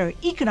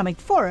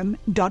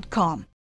QatarEconomicForum.com.